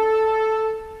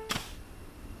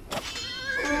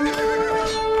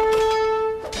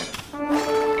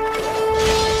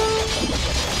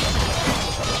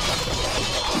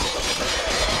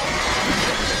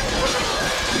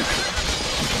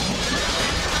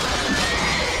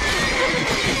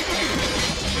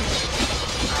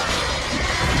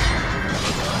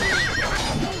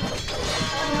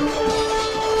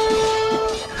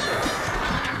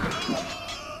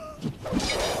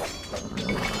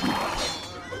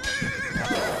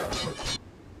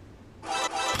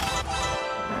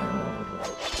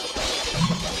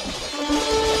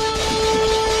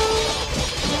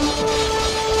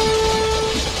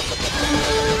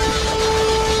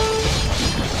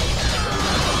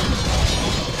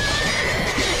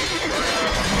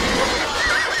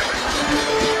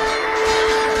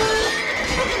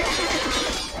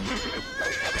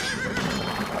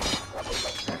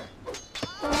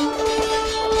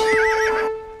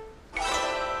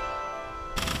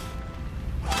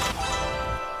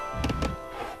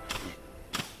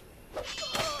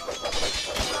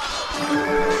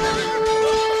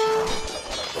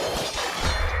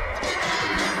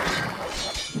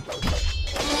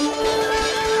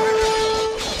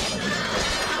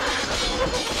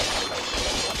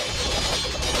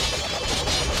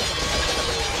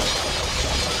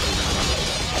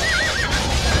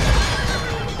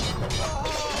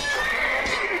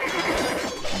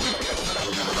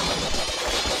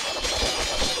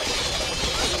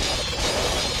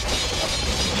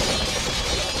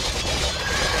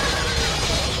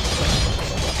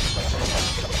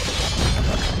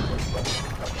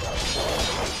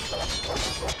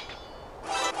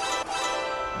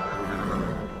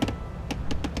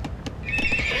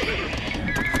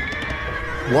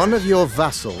 One of your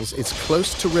vassals is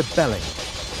close to rebelling.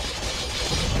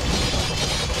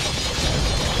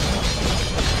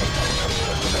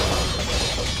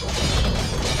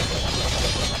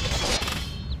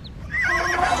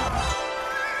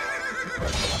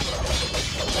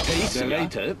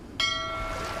 Bereite?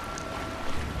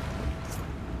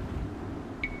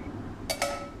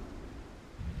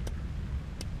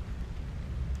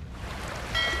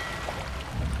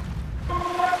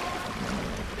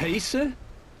 Heise?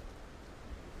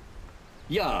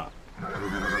 Ja.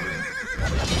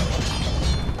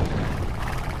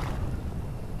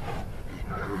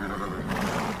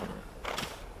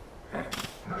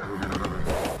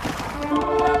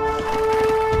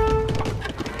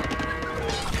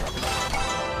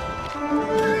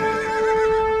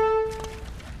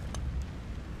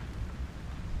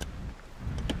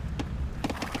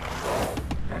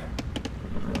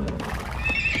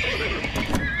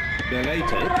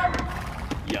 Bereite?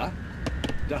 Ja,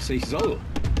 dass ich soll.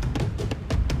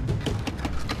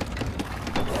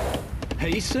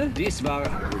 Heise, dies war...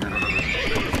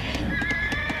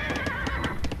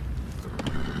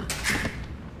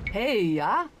 Hey,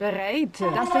 ja, bereite,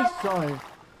 dass ich soll.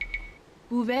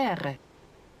 Buvere.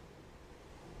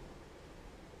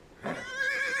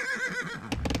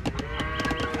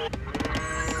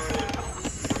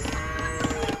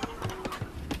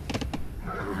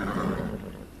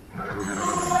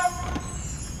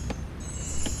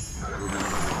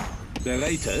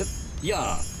 Bereite?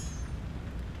 Ja.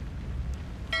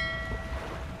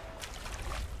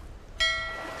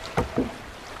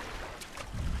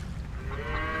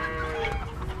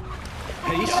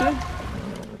 Heise.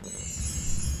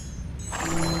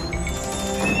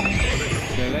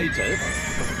 Bereitet.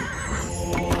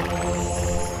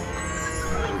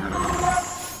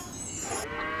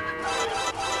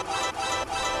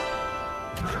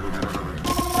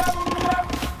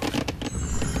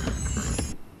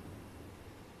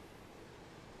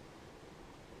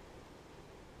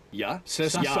 Ja,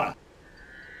 Sessa. Ja.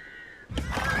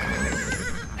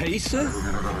 Heise.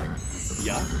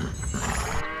 Ja.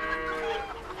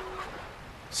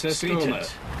 Stürme.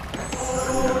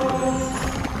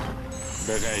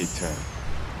 Bereite.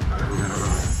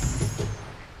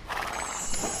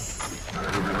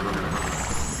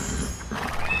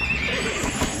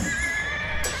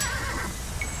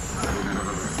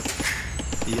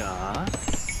 Ja.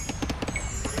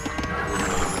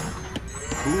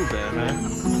 Hubere.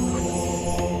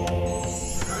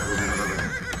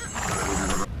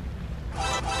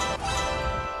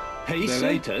 Heise.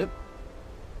 Bereite.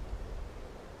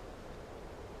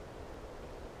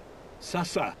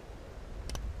 Sassa.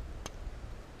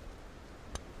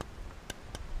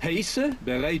 Heise.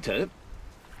 Bereite.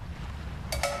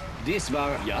 Dies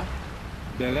war ja.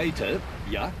 Bereite.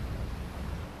 Ja.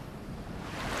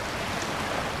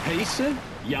 Heise.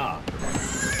 Ja.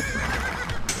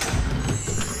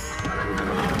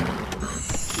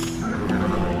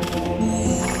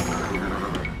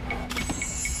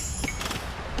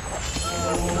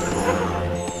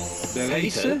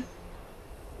 Bereite.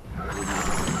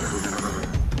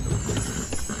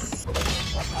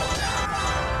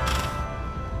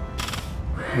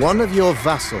 One of your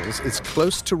vassals is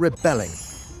close to rebelling.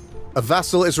 A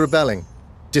vassal is rebelling.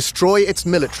 Destroy its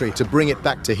military to bring it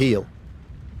back to heel.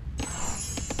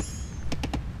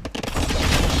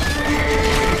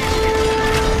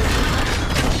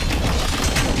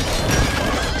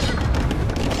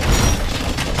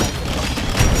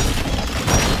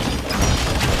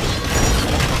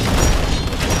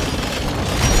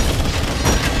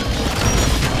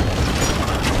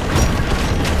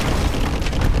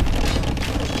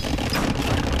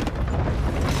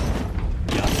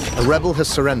 A rebel has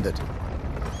surrendered.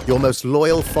 Your most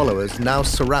loyal followers now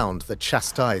surround the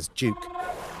chastised Duke.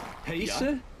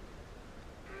 Heise.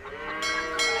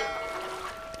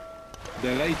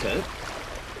 Bereite.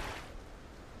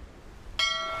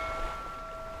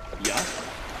 Ja.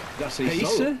 Das ist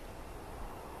Heise. So.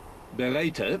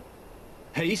 Bereite.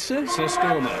 Heise.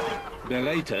 Stürme.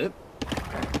 Bereite.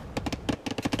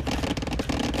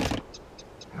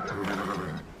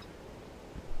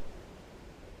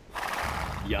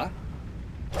 Ja.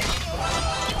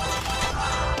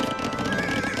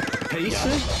 Heise.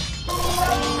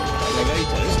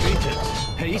 Bereite. Streetet.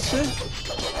 Heise.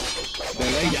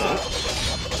 Bereite. Ja.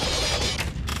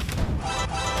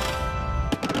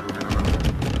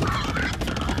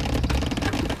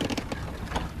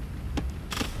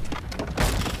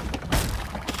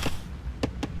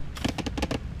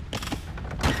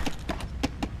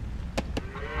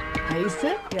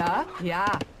 Heise? Ja, ja.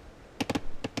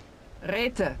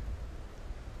 Rete.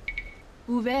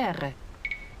 Ouvert.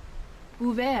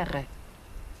 Ouvert.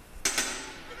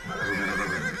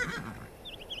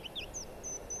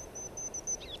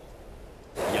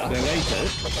 Ja. Bereite.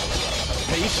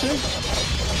 Heise.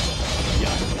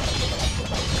 Ja.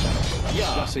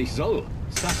 Ja. Das ich soll.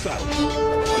 Sassa.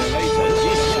 Bereite.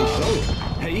 Dies ich soll.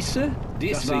 Heise.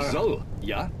 Dies war. Ich soll.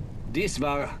 Ja. Dies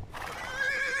war.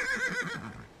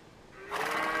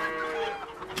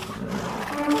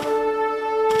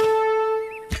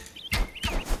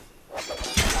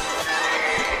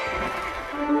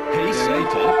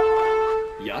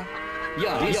 Ja,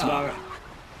 ja, dies war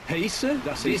Heise,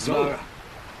 das ist war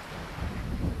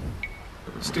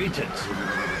Streetet.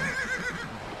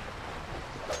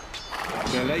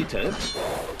 Bereite.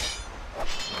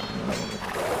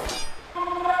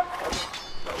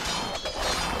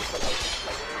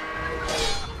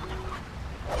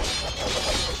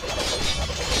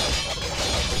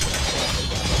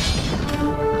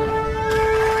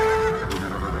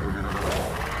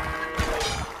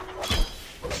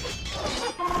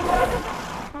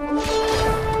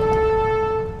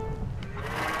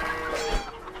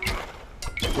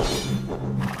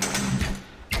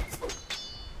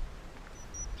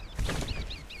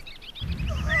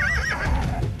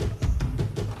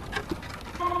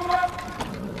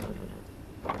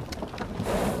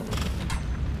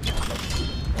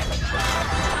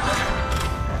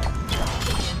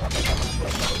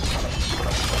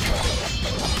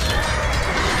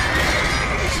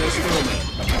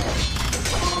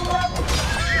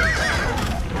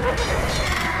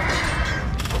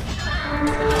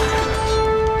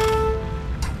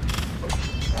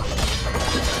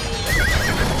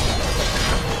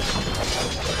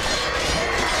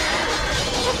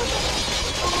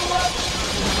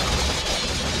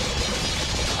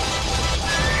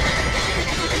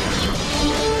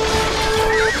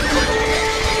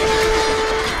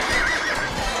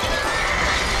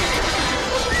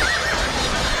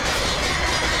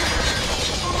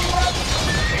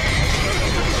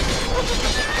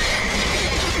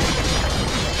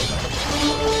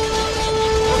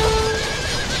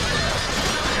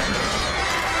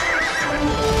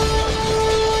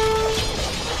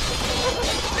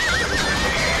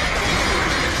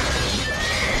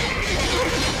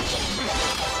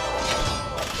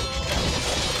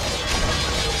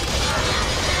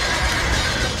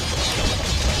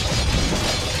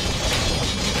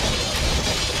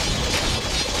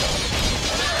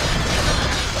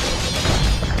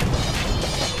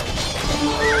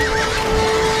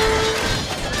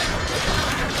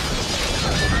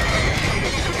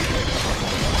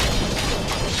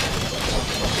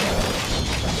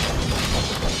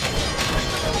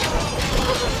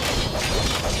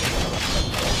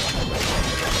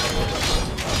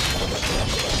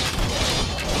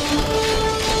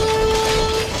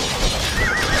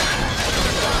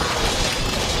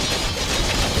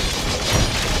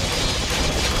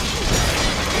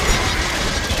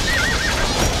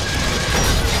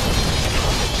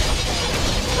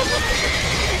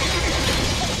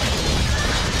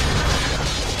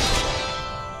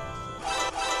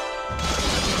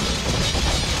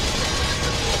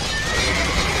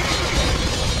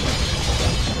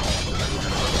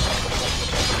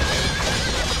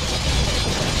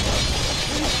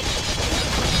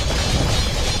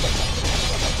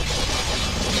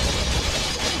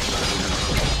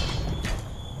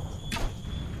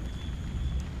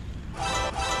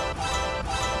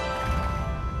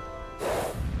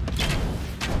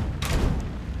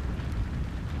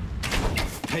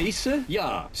 Pace?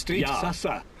 Ja. Street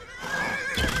Sassa.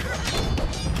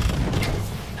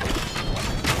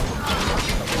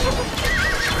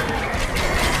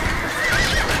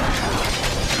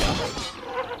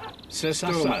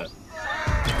 Sestoma.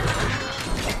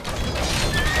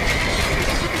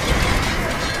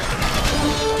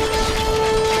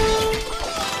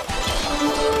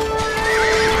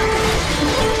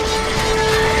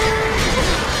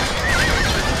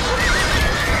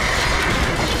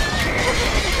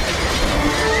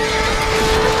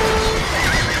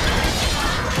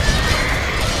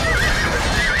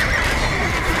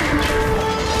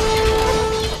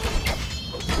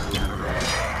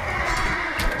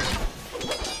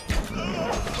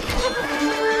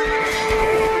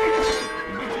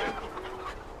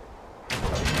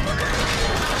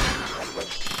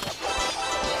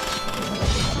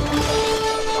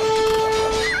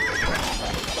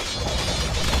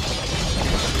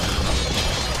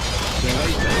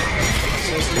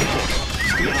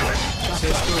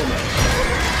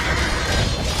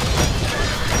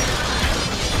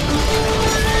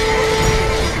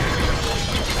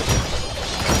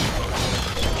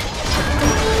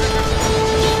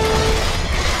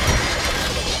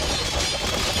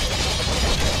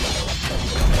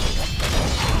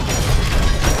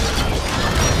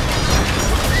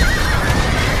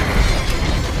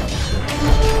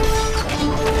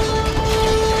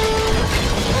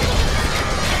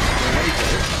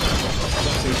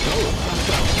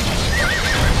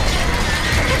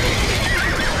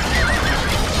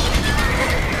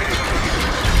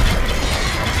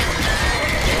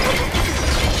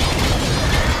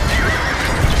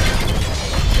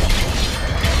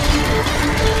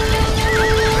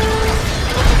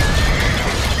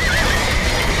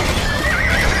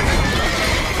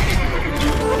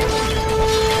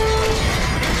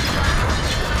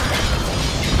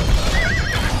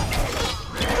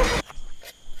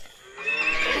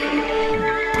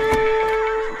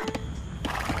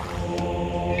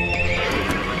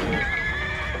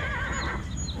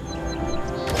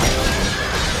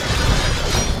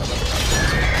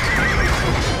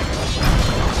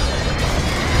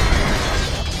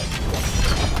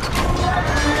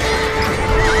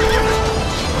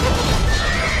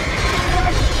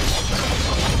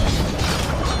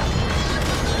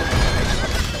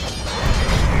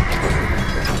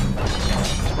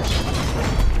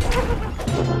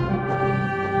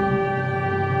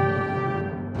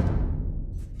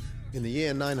 In the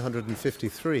year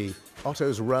 953,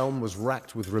 Otto's realm was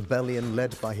racked with rebellion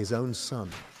led by his own son.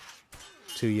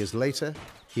 2 years later,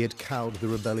 he had cowed the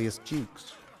rebellious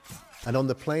dukes. And on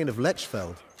the plain of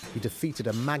Lechfeld, he defeated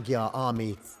a Magyar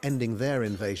army, ending their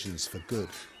invasions for good.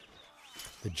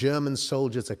 The German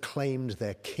soldiers acclaimed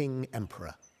their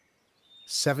king-emperor.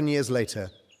 7 years later,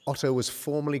 Otto was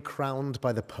formally crowned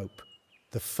by the Pope,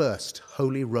 the first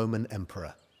Holy Roman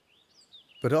Emperor.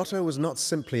 But Otto was not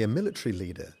simply a military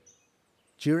leader.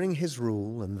 During his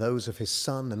rule and those of his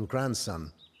son and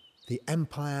grandson, the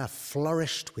empire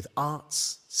flourished with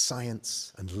arts,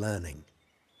 science, and learning.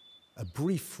 A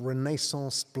brief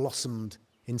renaissance blossomed,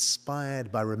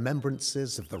 inspired by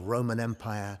remembrances of the Roman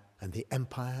Empire and the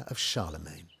Empire of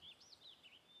Charlemagne.